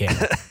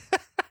non-canon.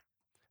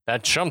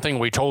 That's something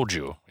we told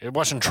you. It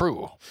wasn't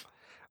true.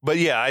 But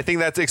yeah, I think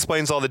that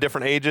explains all the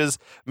different ages.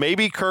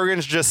 Maybe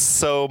Kurgan's just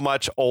so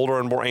much older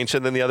and more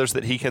ancient than the others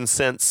that he can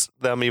sense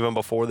them even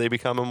before they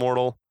become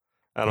immortal.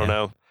 I don't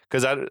know.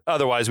 Because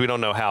otherwise, we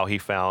don't know how he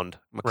found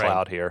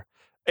McLeod here.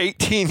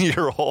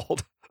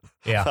 18-year-old.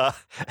 Yeah.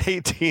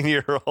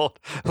 18-year-old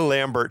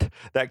Lambert.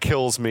 That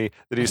kills me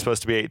that he's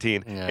supposed to be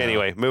 18. Yeah.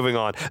 Anyway, moving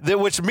on.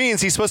 Which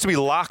means he's supposed to be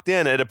locked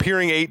in at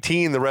appearing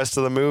 18 the rest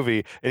of the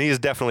movie. And he is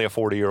definitely a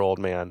 40-year-old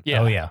man.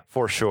 Yeah. Oh, yeah.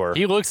 For sure.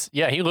 He looks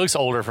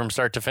older from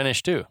start to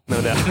finish too.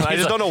 No doubt. I He's just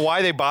like- don't know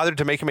why they bothered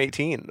to make him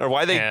 18 or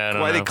why they Yeah, I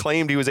don't they know.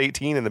 claimed he was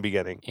 18 in the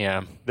beginning.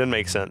 Yeah. Didn't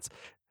make sense.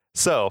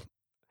 So,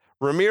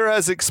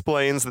 Ramirez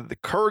explains that the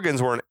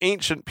Kurgans were an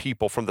ancient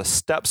people from the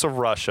steppes of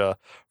Russia.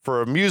 For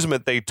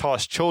amusement, they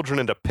tossed children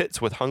into pits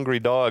with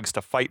hungry dogs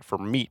to fight for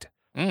meat.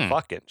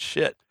 Fucking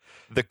shit.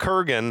 The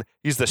Kurgan,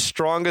 he's the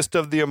strongest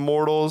of the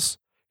immortals.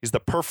 He's the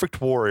perfect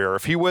warrior.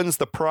 If he wins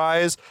the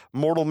prize,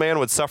 mortal man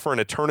would suffer an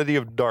eternity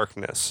of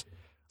darkness.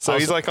 So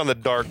he's like on the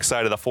dark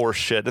side of the force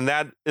shit. And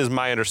that is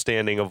my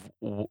understanding of,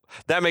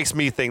 that makes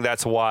me think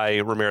that's why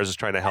Ramirez is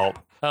trying to help.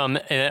 And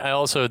I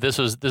also this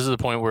is the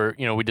point where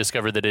we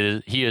discovered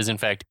that he is in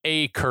fact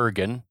a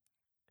Kurgan.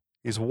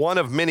 He's one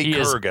of many He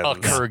is Kurgans. a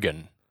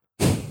Kurgan.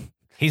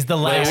 He's the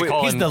They last.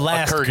 call He's him the a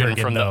last Kurgan Kurgan,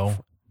 from the-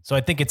 though. So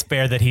I think it's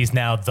fair that he's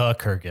now the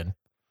Kurgan.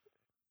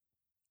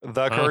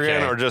 The Kurgan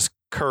Okay. or just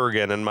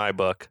Kurgan in my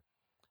book.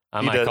 I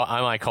He might does-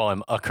 call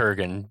him a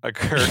Kurgan A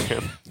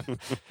Kurgan.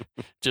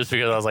 just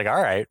because I was like,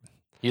 all right,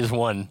 he's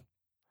one.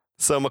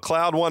 So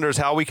McLeod wonders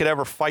how we could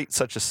ever fight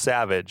such a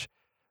savage.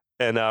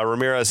 And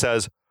Ramirez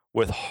says,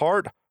 with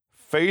heart,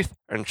 faith,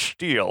 and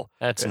steel.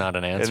 That's not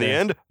an answer. In the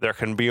end, there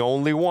can be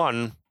only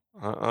one.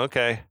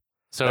 Okay.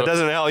 so That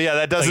doesn't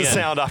again-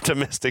 sound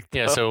optimistic.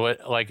 yeah. though. So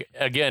what,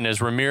 again,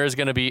 is Ramirez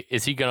going to be?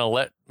 Is he going to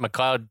let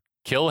McLeod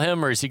kill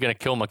him, or is he going to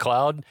kill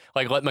McLeod?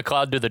 Like let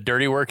McLeod do the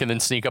dirty work and then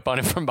sneak up on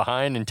him from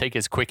behind and take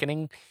his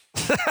quickening?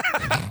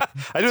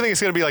 I do think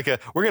it's going to be like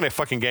we're going to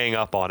fucking gang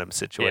up on him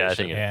situation. Yeah, I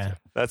think it is. Yeah.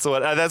 That's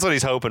what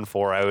he's hoping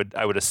for.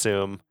 I would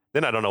assume.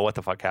 Then I don't know what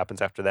the fuck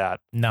happens after that.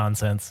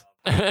 Nonsense.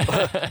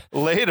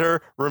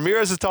 Later,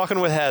 Ramirez is talking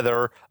with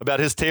Heather about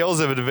his tales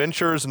of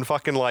adventures and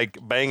fucking like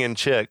banging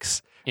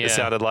chicks. Yeah. It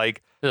sounded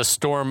like. The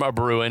storm a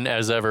brewing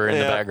as ever in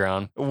the Yeah.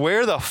 background.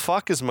 Where the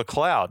fuck is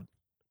McLeod?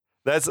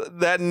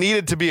 That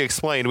needed to be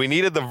explained. We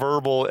needed the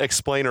verbal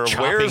explainer of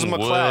where's Chopping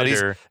McLeod.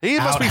 wood or He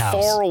must be outhouse.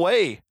 far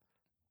away.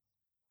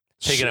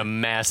 taking a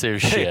massive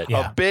shit.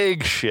 Yeah. A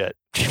big shit.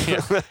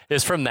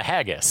 It's from the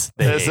haggis.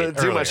 they There's ate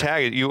too much earlier.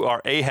 haggis. You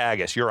are a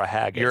haggis. You're a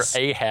haggis.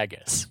 You're a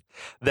haggis.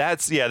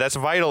 That's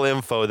vital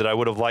info that I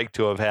would have liked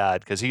to have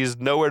had because he's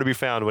nowhere to be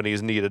found when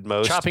he's needed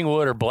most. Chopping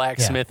wood or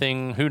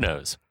blacksmithing, who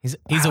knows? He's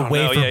I don't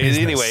away know. for Yeah,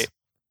 business. anyway,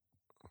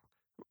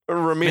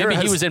 Ramirez.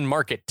 Maybe he was in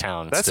Market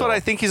Town. That's still. what I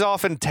think. He's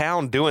off in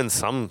town doing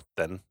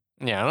something,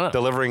 Yeah, I don't know.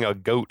 delivering a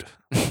goat,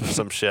 or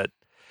some shit.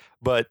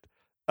 But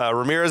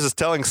Ramirez is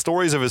telling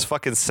stories of his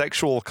fucking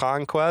sexual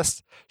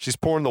conquest. She's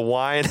pouring the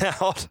wine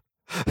out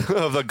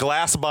of the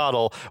glass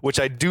bottle, which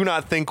I do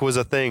not think was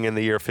a thing in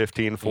the year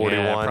 1541.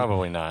 Yeah,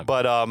 probably not.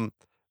 But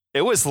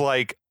it was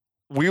like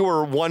we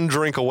were one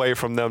drink away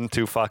from them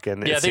to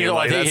fucking. Yeah, it I think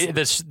seemed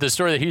like the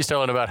story that he's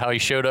telling about how he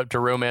showed up to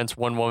romance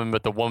one woman,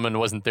 but the woman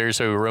wasn't there,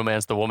 so he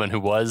romanced the woman who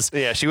was.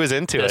 yeah, she was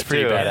into That's it.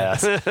 pretty too.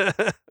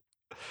 badass.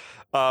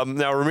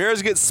 Now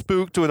Ramirez gets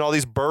spooked when all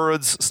these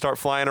birds start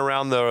flying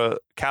around the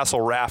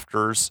castle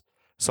rafters.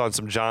 It's on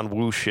some John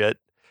Woo shit.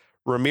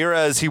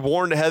 Ramirez, he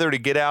warned Heather to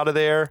get out of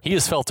there. He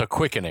has felt a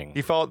quickening.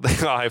 He felt,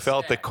 I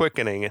felt the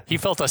quickening. He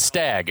felt a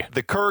stag.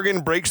 The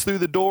Kurgan breaks through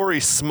the door. He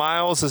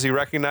smiles as he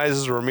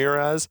recognizes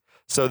Ramirez.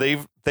 So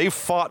they've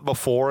fought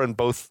before and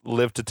both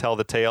lived to tell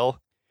the tale.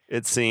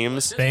 It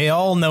seems. They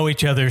all know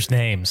each other's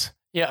names.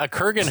 Yeah, a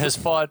Kurgan has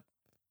fought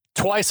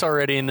twice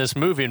already in this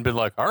movie and been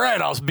like, all right,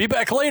 I'll be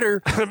back later.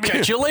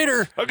 Catch you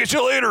later. I'll get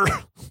you later.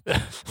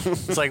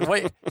 It's like,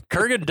 wait,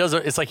 Kurgan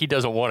doesn't, it's like he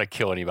doesn't want to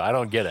kill anybody. I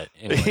don't get it.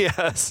 Anyway.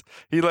 Yes,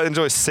 he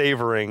enjoys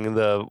savoring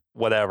the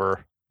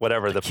whatever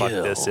the fuck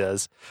kill. this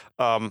is.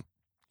 Yeah,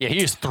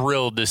 he's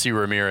thrilled to see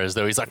Ramirez,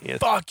 though. He's like, Yes.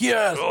 fuck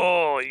yes.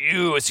 Oh,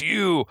 it's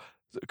you.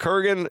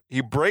 Kurgan, he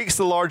breaks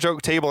the large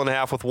oak table in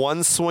half with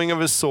one swing of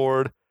his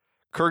sword.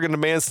 Kurgan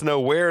demands to know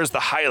where is the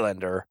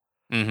Highlander.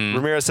 Mm-hmm.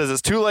 Ramirez says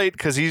it's too late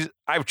because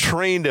I've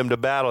trained him to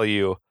battle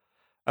you.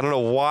 I don't know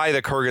why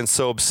the Kurgan's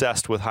so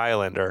obsessed with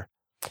Highlander.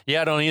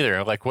 Yeah, I don't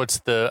either. Like,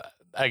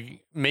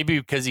 maybe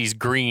because he's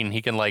green,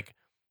 he can like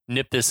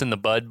nip this in the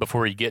bud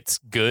before he gets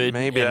good.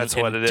 Maybe that's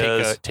what it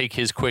is. Take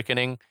his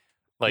quickening,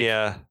 like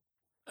Yeah,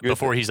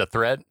 before he's a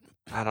threat.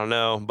 I don't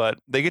know, but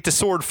they get to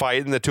sword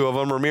fight, and the two of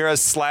them.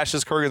 Ramirez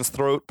slashes Kurgan's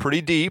throat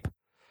pretty deep.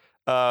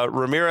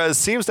 Ramirez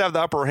seems to have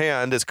the upper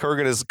hand as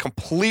Kurgan is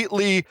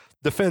completely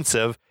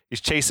defensive.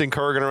 He's chasing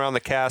Kurgan around the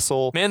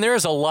castle. Man,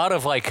 there's a lot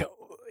of like,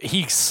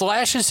 he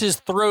slashes his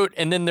throat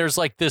and then there's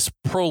like this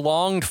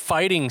prolonged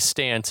fighting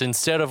stance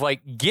instead of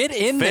like, get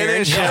in there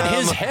and Finish cut him.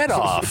 his head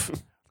off.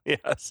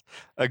 Yes,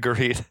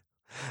 agreed.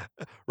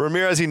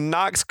 Ramirez, he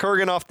knocks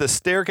Kurgan off the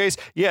staircase.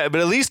 Yeah,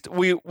 but at least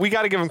we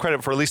got to give him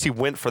credit for at least he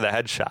went for the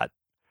headshot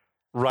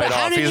right But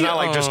how off. did He's he- not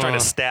like just trying to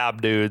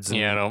stab dudes and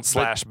Yeah, no,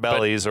 slash but-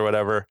 bellies or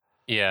whatever.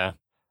 Yeah.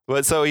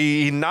 But so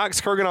he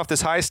knocks Kurgan off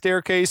this high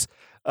staircase.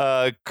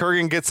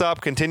 Kurgan gets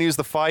up, continues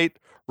the fight.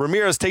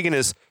 Ramirez taking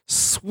his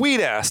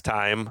sweet ass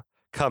time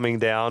coming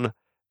down.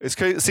 It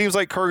seems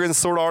like Kurgan's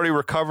sort of already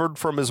recovered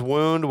from his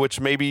wound, which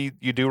maybe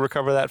you do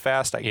recover that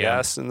fast, I Yeah.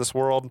 guess, in this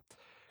world.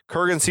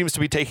 Kurgan seems to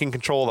be taking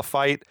control of the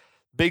fight.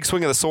 Big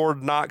swing of the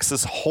sword knocks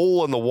this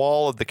hole in the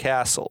wall of the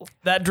castle.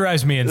 That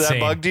drives me insane.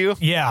 That bugged you?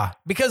 Yeah,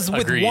 because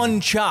with Agreed.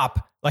 one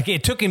chop, like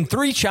it took him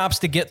 3 chops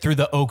to get through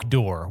the oak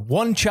door,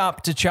 1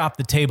 chop to chop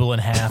the table in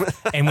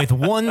half, and with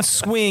one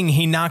swing,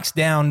 he knocks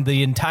down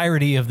the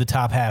entirety of the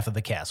top half of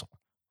the castle.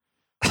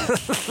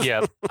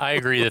 Yeah, I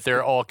agree that there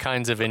are all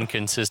kinds of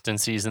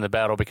inconsistencies in the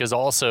battle because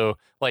also,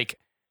 like,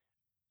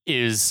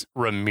 is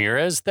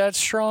Ramirez that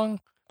strong?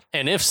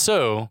 And if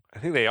so, I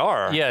think they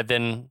are. yeah,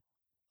 then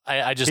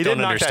I just He don't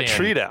did knock understand. that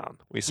tree down.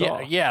 We saw.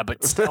 Yeah,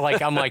 but still,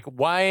 like, I'm like,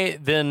 why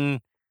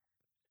then?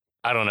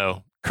 I don't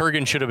know.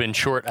 Kurgan should have been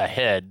short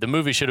ahead. The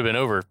movie should have been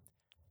over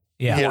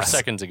Yeah. 4 Yes.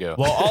 seconds ago.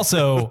 Well,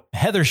 also,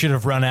 Heather should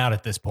have run out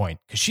at this point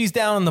because she's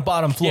down on the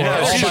bottom floor yeah,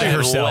 all she by should have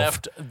herself.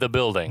 left the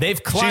building. They've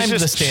She's climbed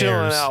just the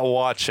chilling stairs, out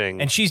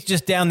watching. and she's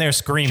just down there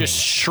screaming. just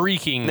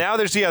shrieking. Now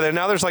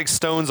there's like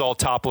stones all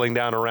toppling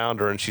down around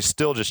her, and she's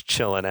still just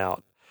chilling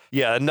out.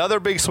 Yeah, another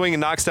big swing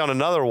and knocks down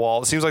another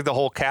wall. It seems like the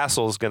whole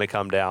castle is going to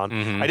come down.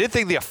 Mhm. I did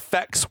think the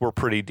effects were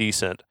pretty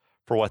decent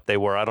for what they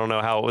were. I don't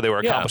know how they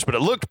were Yeah. accomplished, but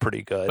it looked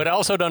pretty good. But I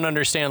also don't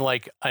understand,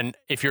 like,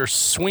 if you're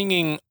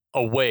swinging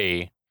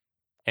away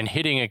and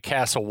hitting a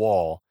castle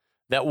wall,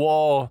 that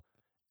wall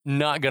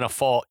not going to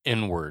fall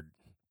inward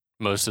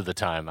most of the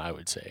time, I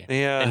would say.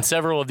 yeah, And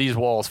several of these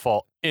walls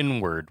fall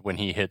inward when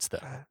he hits them.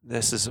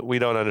 we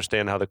don't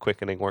understand how the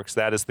quickening works.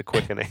 That is the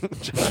quickening.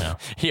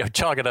 Yeah,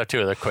 chalk it up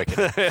to the quick.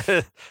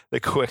 The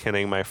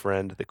quickening, my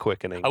friend, the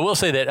quickening. I will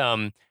say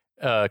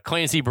that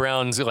Clancy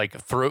Brown's like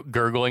throat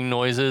gurgling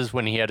noises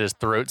when he had his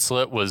throat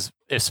slit was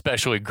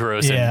especially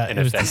gross Yeah, and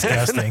it was offensive.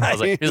 disgusting. I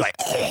was like, he was like,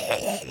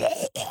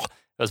 that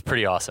was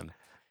pretty awesome.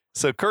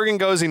 So Kurgan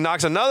goes, he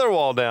knocks another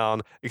wall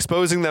down,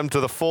 exposing them to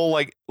the full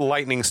like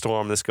lightning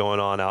storm that's going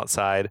on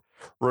outside.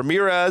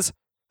 Ramirez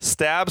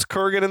stabs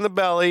Kurgan in the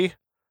belly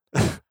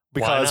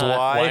because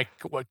why?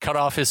 Why cut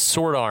off his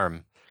sword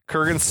arm?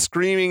 Kurgan's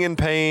screaming in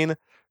pain.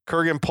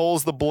 Kurgan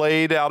pulls the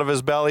blade out of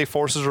his belly,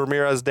 forces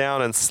Ramirez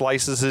down, and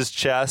slices his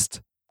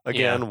chest.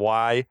 Again, Yeah.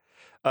 why?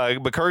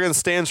 But Kurgan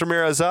stands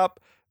Ramirez up,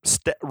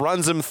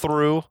 runs him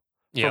through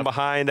Yeah. from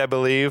behind, I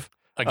believe.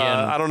 Again,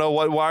 I don't know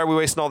why are we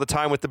wasting all the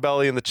time with the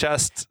belly and the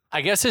chest?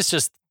 I guess it's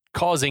just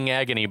causing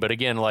agony. But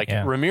again, like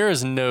Yeah.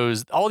 Ramirez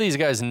knows, all these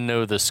guys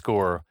know the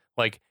score.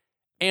 Like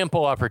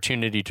ample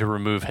opportunity to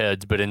remove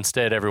heads, but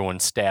instead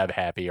everyone's stab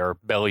happy or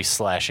belly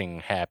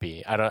slashing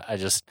happy. I don't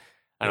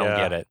Yeah.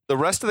 get it. The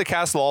rest of the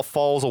castle all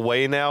falls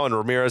away now, and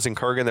Ramirez and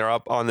Kurgan, they're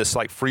up on this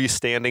like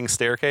freestanding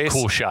staircase.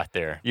 Cool shot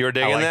there. You were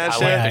digging I like, that I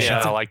shit? Like,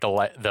 Yeah. I like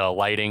the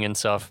lighting and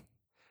stuff.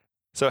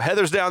 So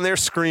Heather's down there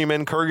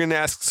screaming. Kurgan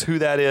asks who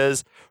that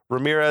is.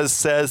 Ramirez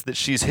says that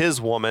she's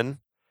his woman.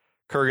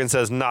 Kurgan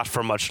says, not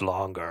for much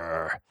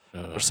longer,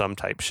 or some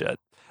type shit.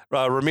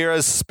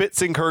 Ramirez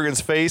spits in Kurgan's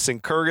face,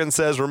 and Kurgan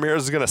says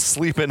Ramirez is going to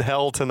sleep in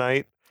hell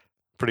tonight.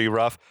 Pretty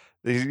rough.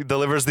 He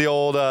delivers the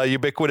old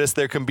ubiquitous,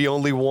 there can be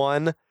only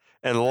one,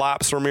 and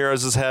lops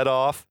Ramirez's head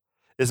off.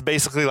 It's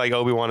basically like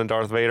Obi-Wan and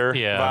Darth Vader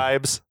Yeah.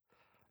 vibes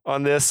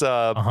on this.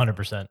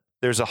 100%.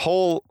 There's a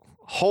whole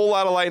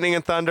lot of lightning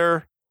and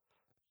thunder.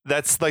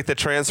 That's like the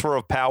transfer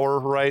of power,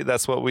 right?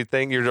 That's what we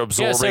think. You're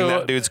absorbing so,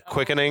 that dude's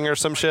quickening or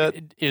some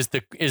shit. Is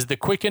the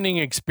quickening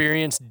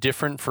experience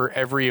different for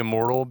every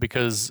immortal?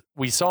 Because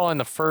we saw in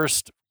the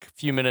first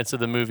few minutes of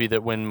the movie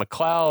that when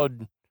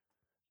McLeod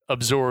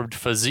absorbed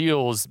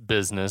Fazil's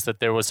business, that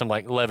there was some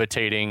like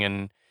levitating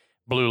and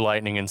blue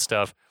lightning and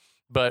stuff.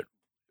 But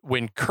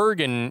when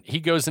Kurgan, he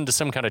goes into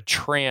some kind of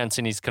trance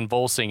and he's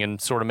convulsing and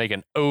sort of make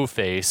an O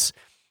face,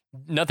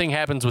 nothing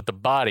happens with the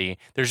body.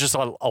 There's just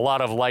a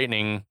lot of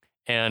lightning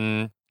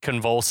and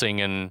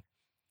convulsing, and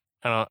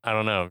I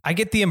don't know. I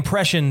get the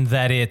impression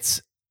that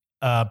it's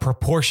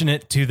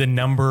proportionate to the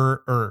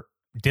number or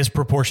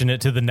disproportionate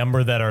to the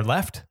number that are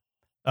left.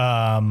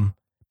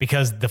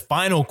 Because the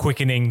final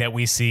quickening that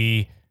we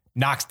see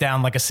knocks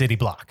down like a city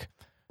block.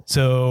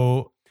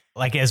 So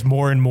like as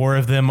more and more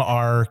of them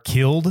are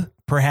killed,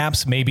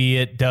 perhaps maybe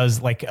it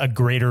does like a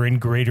greater and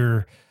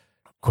greater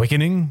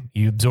quickening.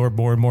 You absorb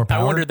more and more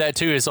power. I wondered that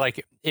too. Is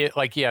like if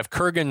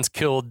Kurgan's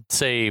killed,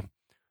 say,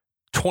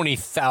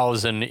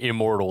 20,000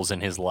 immortals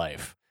in his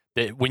life,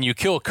 that when you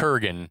kill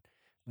Kurgan,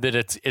 that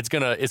it's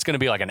gonna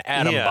be like an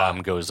atom Yeah.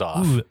 bomb goes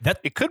off. Ooh, that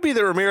It could be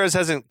that Ramirez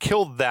hasn't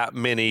killed that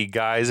many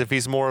guys if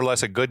he's more or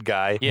less a good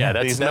guy. Yeah,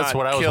 He's that's not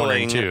what I was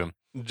wondering killing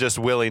too. Just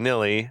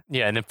willy-nilly.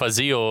 Yeah, and then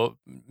Fazil,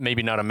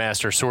 maybe not a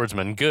master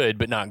swordsman, good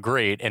but not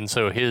great, and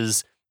so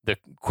the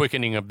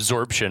quickening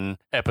absorption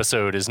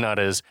episode is not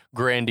as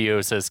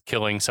grandiose as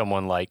killing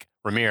someone like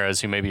Ramirez,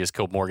 who maybe has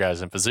killed more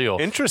guys than Fazil.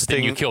 Interesting.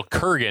 Then you kill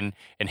Kurgan,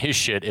 and his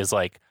shit is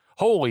like,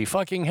 holy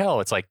fucking hell!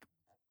 It's like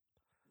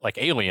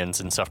aliens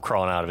and stuff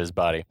crawling out of his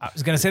body. I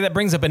was going to say that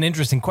brings up an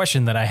interesting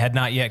question that I had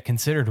not yet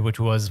considered, which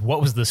was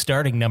what was the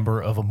starting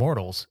number of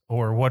immortals,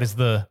 or what's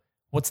the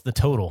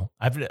total?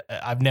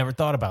 I've never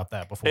thought about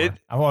that before.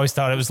 I've always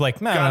thought it was like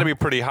Got to be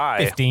pretty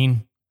high.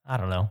 15. I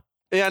don't know.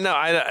 Yeah, no, it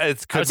I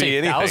could would be say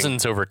anything.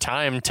 thousands over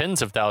time,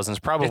 tens of thousands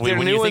If probably. they're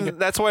When new you and think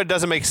that's why it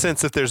doesn't make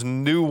sense if there's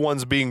new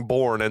ones being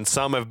born and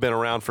some have been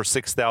around for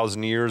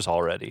 6,000 years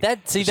already.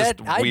 It's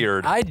just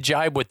weird. I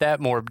jibe with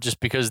that more just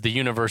because the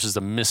universe is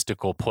a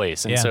mystical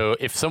place, and Yeah. so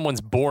if someone's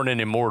born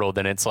an immortal,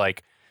 then it's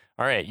like,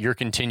 all right, you're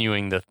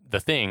continuing the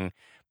thing,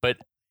 but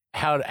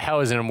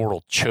how is an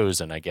immortal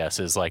chosen? I guess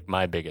is like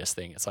my biggest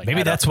thing. It's like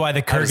Maybe that's why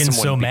the how does Kurgan's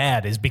so someone be-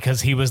 mad is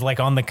because he was like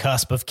on the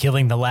cusp of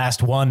killing the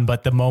last one,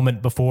 but the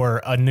moment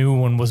before a new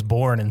one was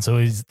born, and so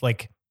he's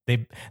like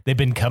they've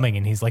been coming,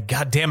 and he's like,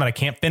 God damn it, I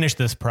can't finish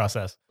this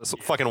process. It's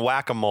fucking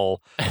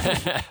whack-a-mole.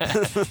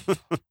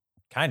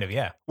 Kind of,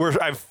 yeah.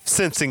 I'm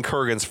sensing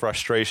Kurgan's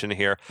frustration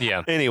here.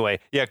 Yeah. Anyway,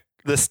 yeah,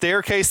 the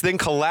staircase then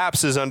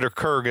collapses under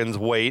Kurgan's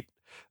weight.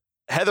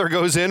 Heather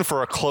goes in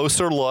for a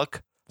closer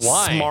look.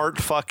 Why? Smart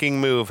fucking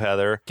move,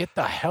 Heather. Get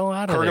the hell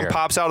out of Kurgan there.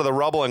 pops out of the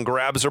rubble and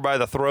grabs her by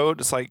the throat.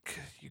 It's like,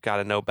 you got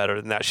to know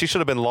better than that. She should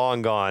have been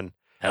long gone.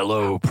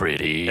 Hello,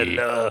 pretty.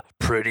 Hello,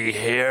 pretty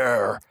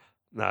hair.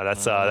 No,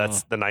 that's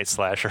the Night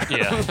Slasher.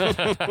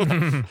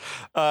 Yeah.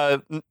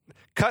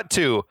 Cut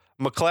to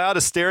McLeod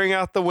is staring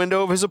out the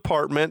window of his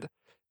apartment.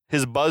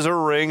 His buzzer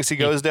rings. He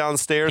goes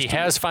downstairs. He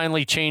has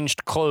finally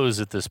changed clothes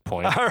at this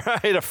point. All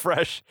right, he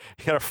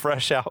got a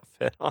fresh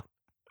outfit on.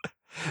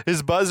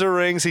 His buzzer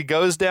rings. He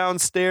goes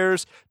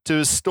downstairs to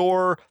his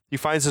store. He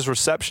finds his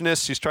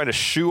receptionist. She's trying to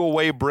shoo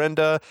away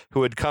Brenda,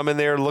 who had come in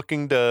there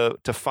looking to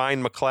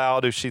find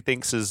McLeod, who she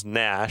thinks is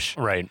Nash.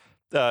 Right.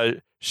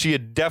 She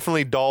had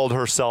definitely dolled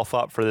herself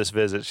up for this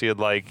visit. She had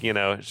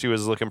she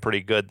was looking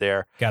pretty good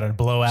there. Got a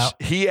blowout.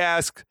 He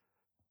asked.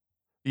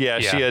 Yeah,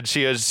 Yeah.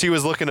 she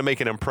was looking to make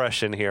an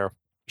impression here.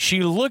 She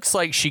looks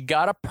like she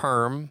got a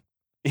perm,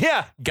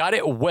 Yeah. got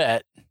it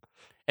wet,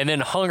 and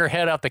then hung her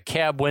head out the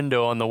cab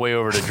window on the way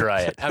over to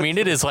dry it. I mean,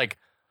 it is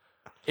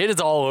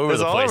all over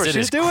It's the all place. over. It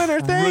She's is doing her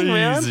thing,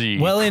 man. crazy.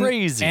 Well,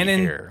 crazy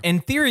here.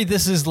 in theory,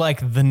 this is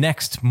like the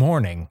next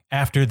morning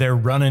after they're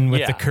running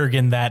with the Yeah.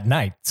 Kurgan that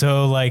night.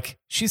 So like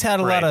she's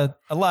had a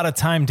lot of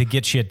time to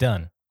get shit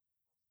done.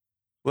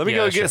 Let me Yeah,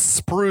 go sure. get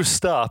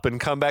spruced up and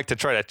come back to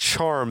try to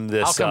charm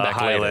this I'll come back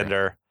later.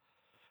 Highlander.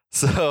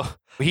 So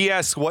he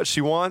asks what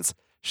she wants.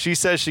 She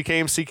says she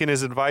came seeking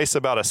his advice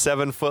about a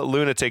 7-foot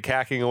lunatic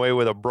hacking away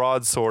with a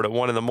broadsword at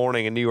 1 a.m.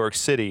 in New York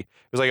City. It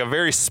was like a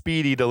very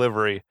speedy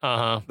delivery,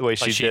 the way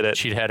she did it.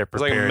 She'd had it It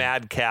was like a prepared.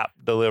 madcap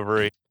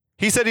delivery.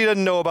 He said he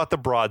doesn't know about the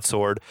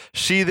broadsword.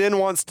 She then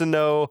wants to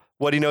know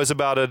what he knows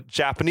about a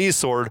Japanese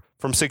sword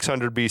from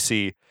 600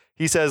 BC.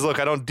 He says, look,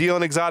 I don't deal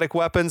in exotic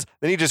weapons.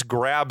 Then he just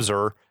grabs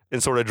her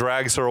and sort of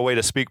drags her away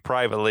to speak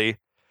privately.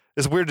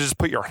 It's weird to just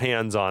put your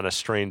hands on a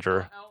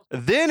stranger.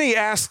 Then he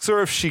asks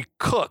her if she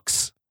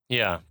cooks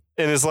Yeah.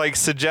 and is like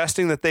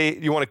suggesting that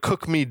you want to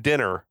cook me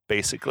dinner,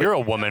 basically. You're a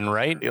woman,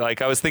 right?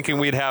 Like, I was thinking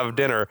we'd have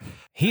dinner.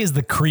 He is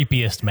the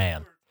creepiest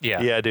man.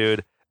 Yeah. Yeah,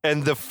 dude.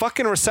 And the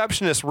fucking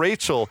receptionist,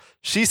 Rachel,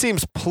 she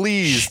seems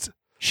pleased.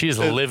 She is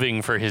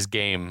living for his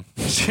game.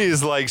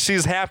 She's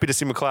happy to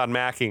see McLeod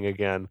macking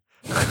again.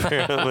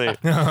 Apparently,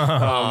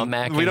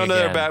 Macking we don't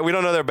know again. we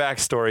don't know their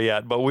backstory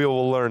yet, but we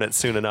will learn it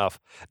soon enough.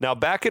 Now,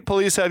 back at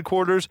police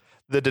headquarters,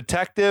 the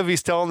detective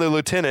he's telling the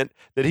lieutenant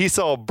that he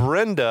saw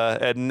Brenda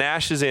at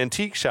Nash's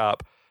antique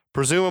shop.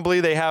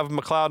 Presumably, they have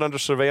McLeod under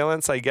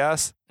surveillance. I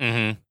guess.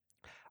 Mm-hmm.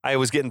 I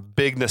was getting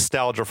big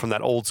nostalgia from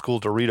that old school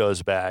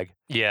Doritos bag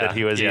Yeah. that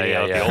he was eating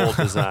out, the old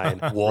design.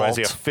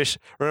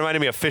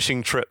 Reminded me of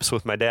fishing trips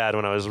with my dad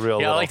when I was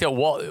real Yeah, I little.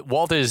 like that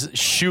Walt is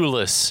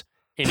shoeless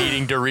in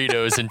eating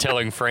Doritos and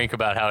telling Frank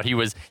about how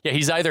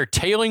he's either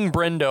tailing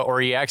Brenda or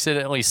he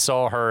accidentally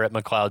saw her at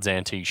McLeod's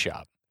antique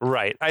shop.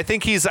 Right. I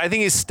think he's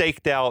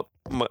staked out.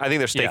 I think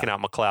they're staking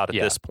out McLeod at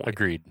this point.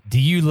 Agreed. Do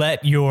you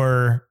let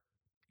your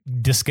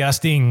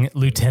disgusting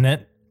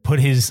lieutenant put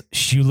his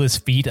shoeless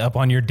feet up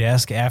on your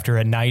desk after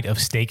a night of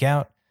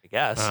stakeout? I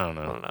guess. I don't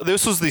know.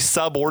 This was the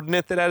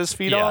subordinate that had his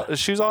feet Yeah. off, his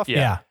shoes off.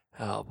 Yeah.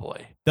 Oh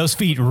boy. Those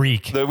feet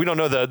reek. We don't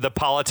know the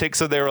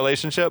politics of their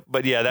relationship,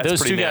 but yeah, that's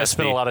Those pretty two guys nasty.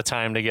 spent a lot of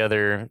time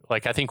together.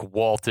 Like I think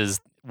Walt is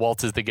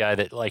the guy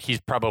that like he's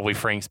probably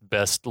Frank's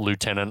best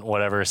lieutenant,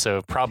 whatever.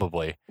 So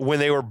probably When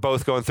they were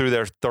both going through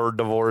their third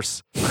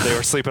divorce, they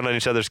were sleeping on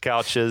each other's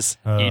couches,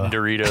 eating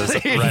Doritos,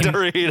 eating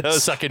Doritos.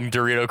 sucking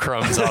Dorito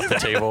crumbs off the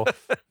table.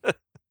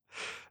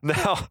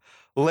 Now,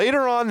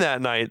 later on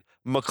that night,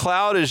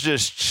 McLeod is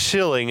just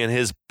chilling in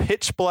his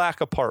pitch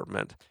black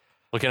apartment,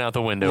 Looking out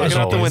the window. looking as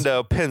out the always.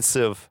 window,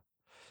 pensive.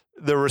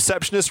 The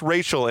receptionist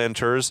Rachel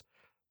enters.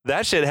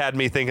 That shit had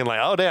me thinking like,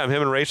 oh damn,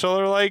 him and Rachel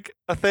are like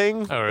a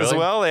thing Oh, as really?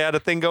 well. They had a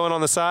thing going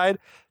on the side,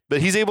 but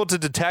he's able to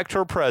detect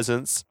her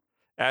presence.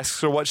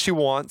 Asks her what she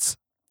wants.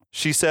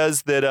 She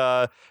says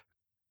that,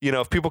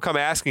 if people come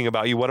asking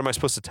about you, what am I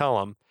supposed to tell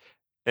them?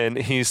 And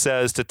he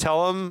says to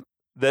tell them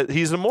that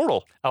he's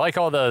immortal. I like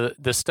all the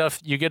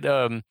stuff you get,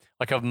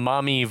 like a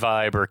mommy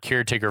vibe or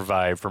caretaker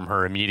vibe from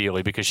her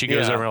immediately because she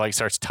goes Yeah. over and like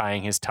starts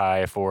tying his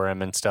tie for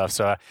him and stuff.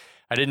 So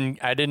I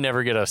didn't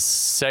ever get a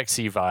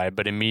sexy vibe,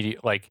 but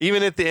immediate like,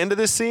 Even at the end of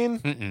this scene?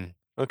 mm-mm.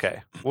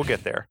 Okay, we'll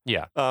get there.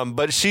 Yeah.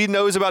 But she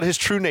knows about his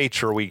true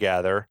nature, we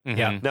gather. Mhm.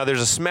 Yeah. Now,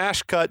 there's a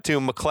smash cut to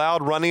McLeod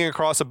running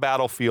across a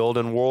battlefield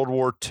in World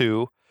War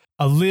II.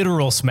 A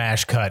literal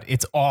smash cut.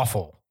 It's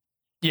awful.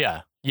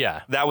 Yeah.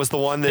 Yeah. That was the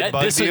one that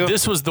bugged you?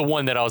 This was the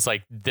one that I was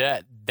like,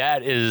 that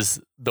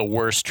is the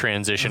worst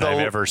transition I've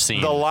ever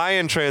seen. The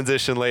lion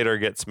transition later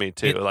gets me,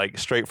 too. Like,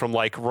 straight from,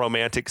 like,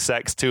 romantic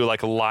sex to,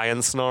 like, a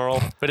lion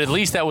snarl. But at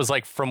least that was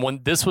like from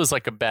when this was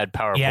like a bad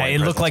PowerPoint. Yeah, it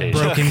looked like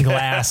presentation. broken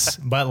glass,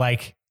 but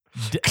like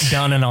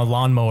done in a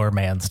lawnmower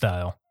man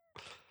style.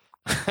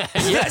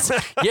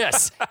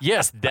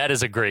 yes. That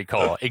is a great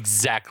call.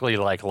 Exactly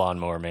like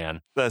Lawnmower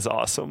Man. That's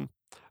awesome.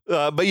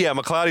 But yeah,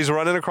 McLeod,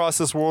 running across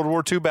this World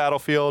War II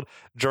battlefield.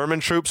 German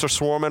troops are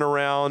swarming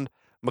around.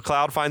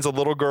 McLeod finds a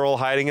little girl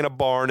hiding in a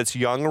barn. It's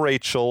young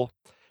Rachel.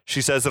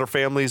 She says that her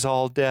family's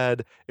all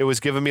dead. It was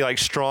giving me like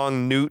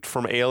strong Newt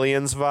from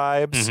Aliens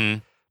vibes.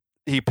 Mhm.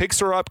 He picks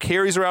her up,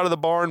 carries her out of the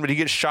barn, but he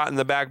gets shot in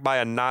the back by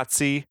a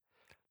Nazi.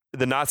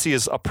 The Nazi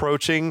is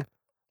approaching.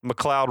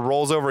 McLeod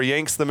rolls over,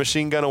 yanks the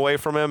machine gun away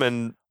from him,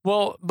 and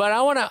Well, but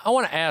I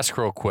wanna ask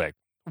real quick.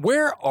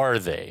 Where are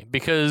they?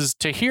 Because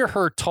to hear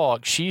her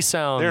talk, she they're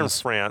in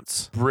sounds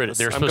France. British.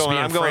 They're I'm supposed going, to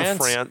be I'm in going France?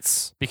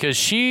 France. Because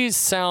she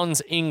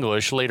sounds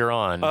English later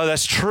on. Oh,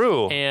 that's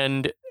true.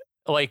 And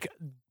like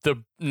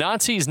the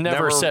Nazis never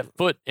Never- set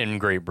foot in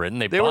Great Britain.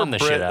 They They were bombed the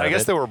shit Brit. out I of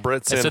guess it. they were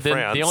Brits And in so then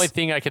France. the only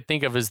thing I could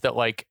think of is that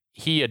like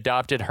he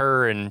adopted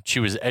her and she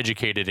was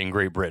educated in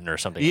Great Britain or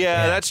something.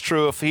 Yeah, that's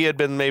true. If he had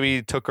been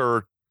maybe took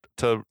her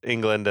to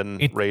England and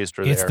raised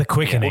her It's there. the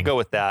quickening. We'll go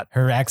with that.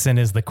 Her accent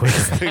is the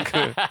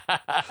quickening.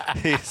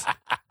 He's-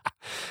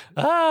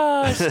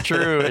 It's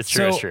true. It's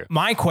true. So It's true.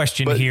 my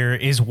question But- here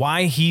is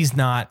why he's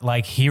not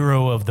like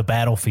hero of the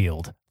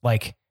battlefield.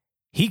 Like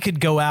he could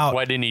go out.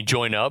 Why didn't he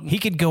join up? He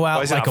could go Why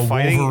out is he like not a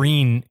fighting?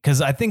 Wolverine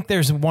because I think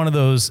there's one of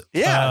those.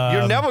 yeah,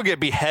 you'll um, never get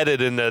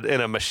beheaded in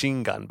a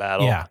machine gun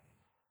battle. Yeah.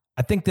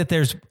 I think that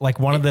there's like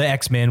one of the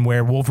X-Men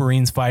where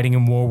Wolverine's fighting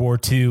in World War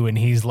II and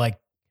he's like,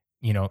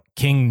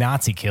 King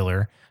Nazi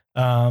killer.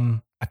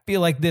 I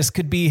feel like this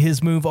could be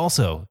his move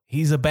also.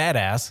 He's a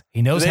badass. He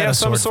Do knows they how to have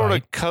some sword sort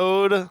fight. of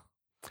code?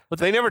 But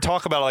they never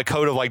talk about like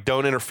code of like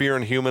don't interfere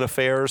in human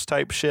affairs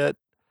type shit.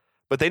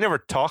 But they never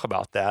talk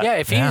about that. Yeah,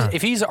 if Yeah.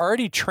 he's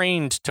already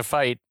trained to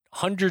fight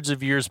hundreds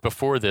of years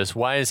before this,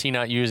 why is he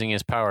not using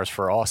his powers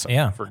for awesome?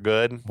 Yeah. For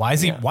good. Why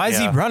is he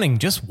Yeah. running?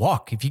 Just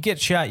walk. If you get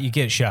shot, you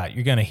get shot.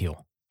 You're going to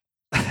heal.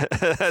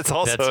 That's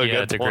also That's a good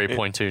that's a great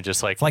point too.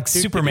 Just like It's like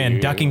Superman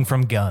ducking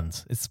from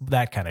guns. It's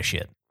that kind of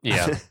shit.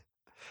 Yeah.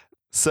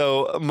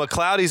 So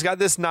McLeod, he's got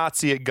this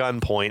Nazi at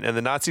gunpoint, and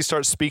the Nazi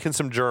starts speaking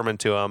some German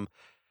to him.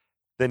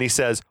 Then he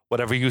says,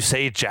 "Whatever you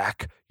say,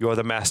 Jack, you're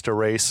the master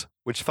race,"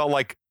 which felt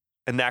like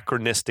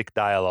anachronistic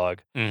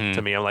dialogue Mhm.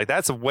 to me. I'm like,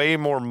 that's way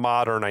more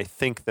modern, I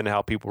think, than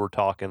how people were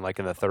talking like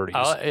in the 30s.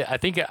 I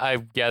think I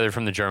gathered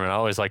from the German. I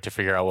always like to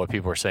figure out what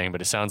people are saying,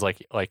 but it sounds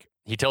like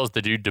he tells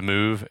the dude to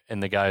move,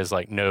 and the guy's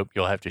like, "Nope,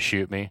 you'll have to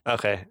shoot me."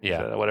 Okay. Yeah.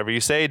 So whatever you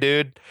say,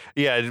 dude.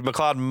 Yeah,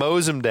 McLeod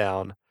mows him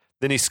down.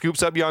 Then he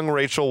scoops up young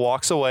Rachel,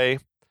 walks away.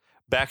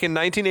 Back in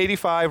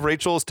 1985,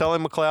 Rachel is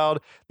telling McLeod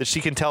that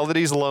she can tell that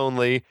he's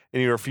lonely and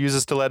he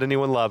refuses to let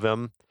anyone love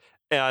him.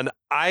 And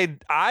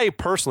I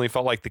personally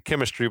felt like the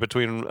chemistry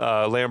between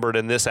Lambert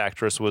and this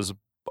actress was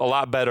a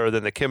lot better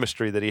than the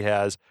chemistry that he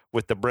has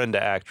with the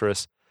Brenda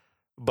actress.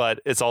 But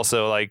it's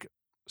also like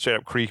straight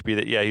up creepy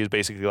that, yeah, he was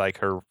basically like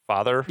her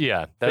father.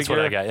 Yeah, that's what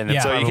Figure. I got. And Yeah.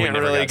 it's So you probably can't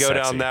never really got go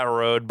sexy. down that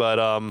road.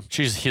 But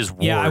She's his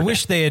ward. Yeah, I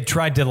wish they had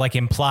tried to like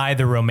imply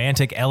the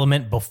romantic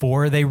element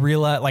before they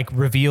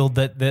revealed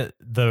that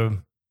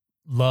the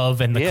love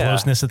and the Yeah.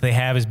 closeness that they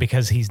have is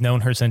because he's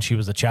known her since she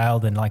was a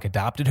child and like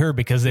adopted her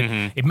because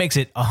Mhm. it makes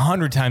it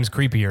 100 times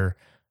creepier,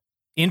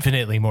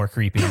 infinitely more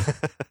creepy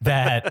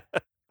that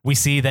we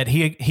see that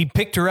he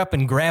picked her up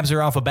and grabs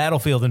her off a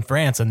battlefield in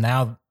France and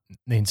now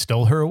they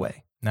stole her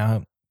away.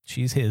 Now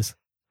she's his.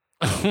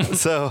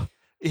 so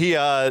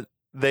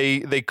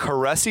they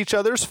caress each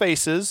other's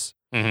faces.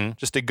 Mhm.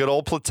 Just a good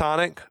old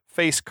platonic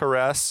face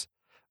caress.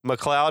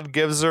 McLeod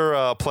gives her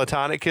a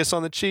platonic kiss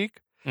on the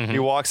cheek. Mhm. He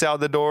walks out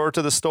the door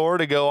to the store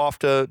to go off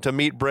to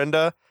meet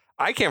Brenda.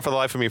 I can't for the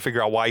life of me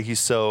figure out why he's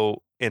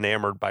so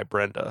enamored by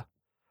Brenda.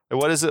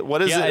 What is it?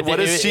 What is Yeah, it? What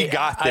has she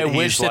got that I he's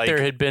wish like? that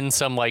there had been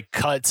some like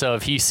cuts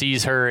of he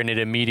sees her and it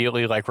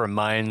immediately like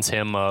reminds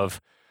him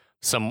of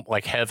some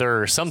like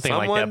Heather or something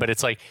like Someone? that. But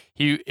it's like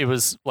it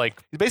was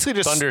like He basically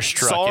just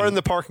Thunderstruck saw her and- in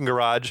the parking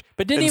garage,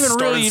 but didn't and even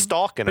started really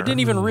stalking her. but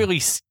didn't even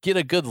really get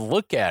a good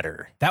look at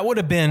her. That would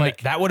have been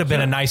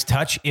a nice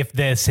touch if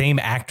the same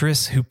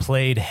actress who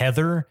played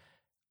Heather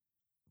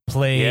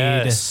played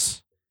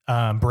Yes.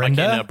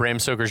 Brenda. Like in Bram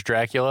Stoker's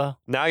Dracula.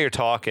 Now you're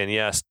talking.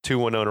 Yes, 2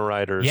 Winona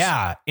Riders.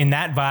 Yeah, in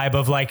that vibe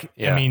of like,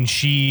 Yeah. I mean,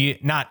 she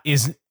not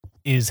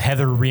is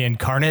Heather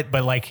reincarnate,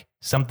 but like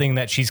something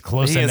that she's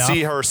close You can enough.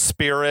 see her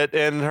spirit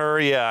in her.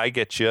 Yeah, I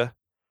get you.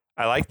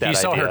 I like that He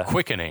saw idea. her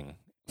quickening.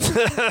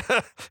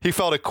 He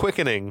felt a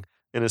quickening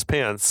in his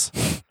pants.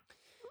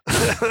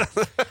 I'm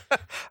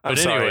But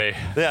sorry. anyway.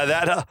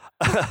 Yeah,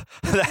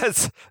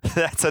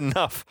 that's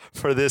enough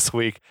for this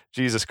week.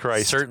 Jesus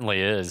Christ,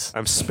 Certainly is.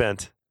 I'm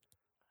spent.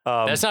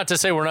 That's not to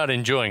say we're not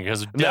enjoying,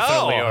 because we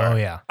definitely No. are. Oh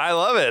yeah. I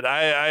love it.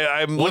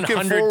 I'm looking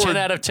 110 forward.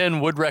 out of 10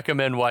 would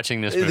recommend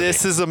watching this movie.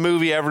 This is a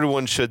movie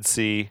everyone should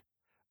see.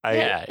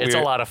 Yeah, it's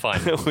a lot of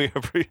fun.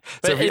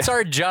 But it's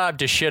our job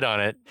to shit on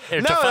it. Or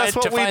No, to find, that's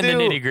what to we find do.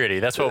 the nitty gritty.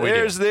 That's what we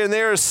do.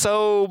 There's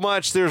so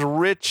much. There's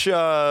rich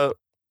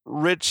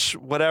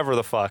whatever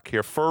the fuck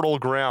here, fertile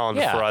ground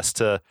Yeah. for us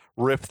to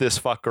rip this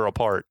fucker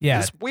apart. Yeah.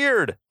 It's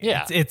weird.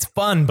 Yeah. It's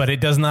fun, but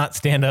it does not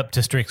stand up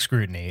to strict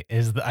scrutiny.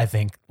 I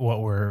think what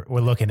we're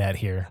looking at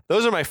here.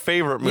 Those are my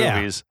favorite Yeah.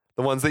 movies.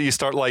 The ones that you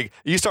start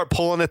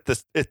pulling at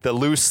the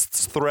loose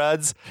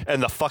threads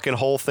and the fucking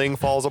whole thing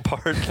falls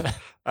apart.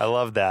 I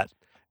love that.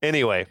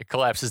 Anyway, It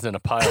collapses in a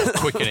pile of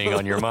quickening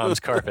on your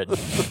mom's carpet.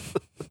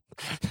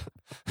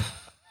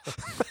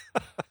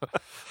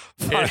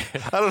 I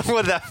don't know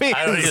what that means.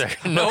 I don't either.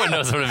 No one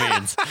knows what it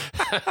means.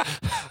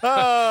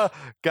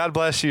 God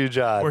bless you,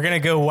 John. We're gonna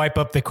go wipe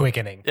up the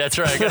quickening. That's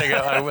right. I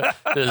gotta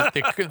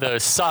go. The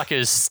sock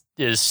is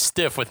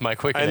stiff with my I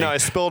quickening. know I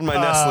spilled my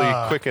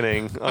Nestle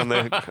quickening on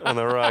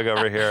the rug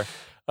over here.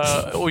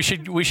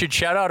 We should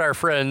shout out our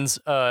friends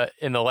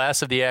in the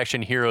Last of the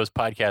Action Heroes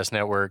podcast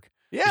network.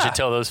 Yeah. We should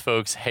tell those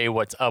folks, hey,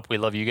 what's up? We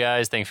love you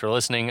guys. Thanks for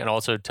listening. And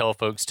also tell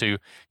folks to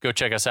go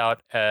check us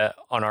out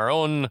on our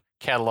own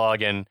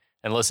catalog and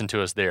listen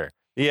to us there.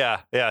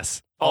 Yeah,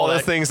 yes. All All the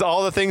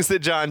that- things that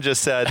John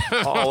just said,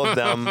 all of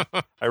them.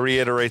 I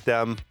reiterate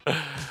them.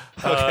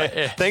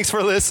 Okay. Thanks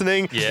for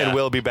listening, Yeah. and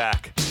we'll be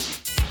back.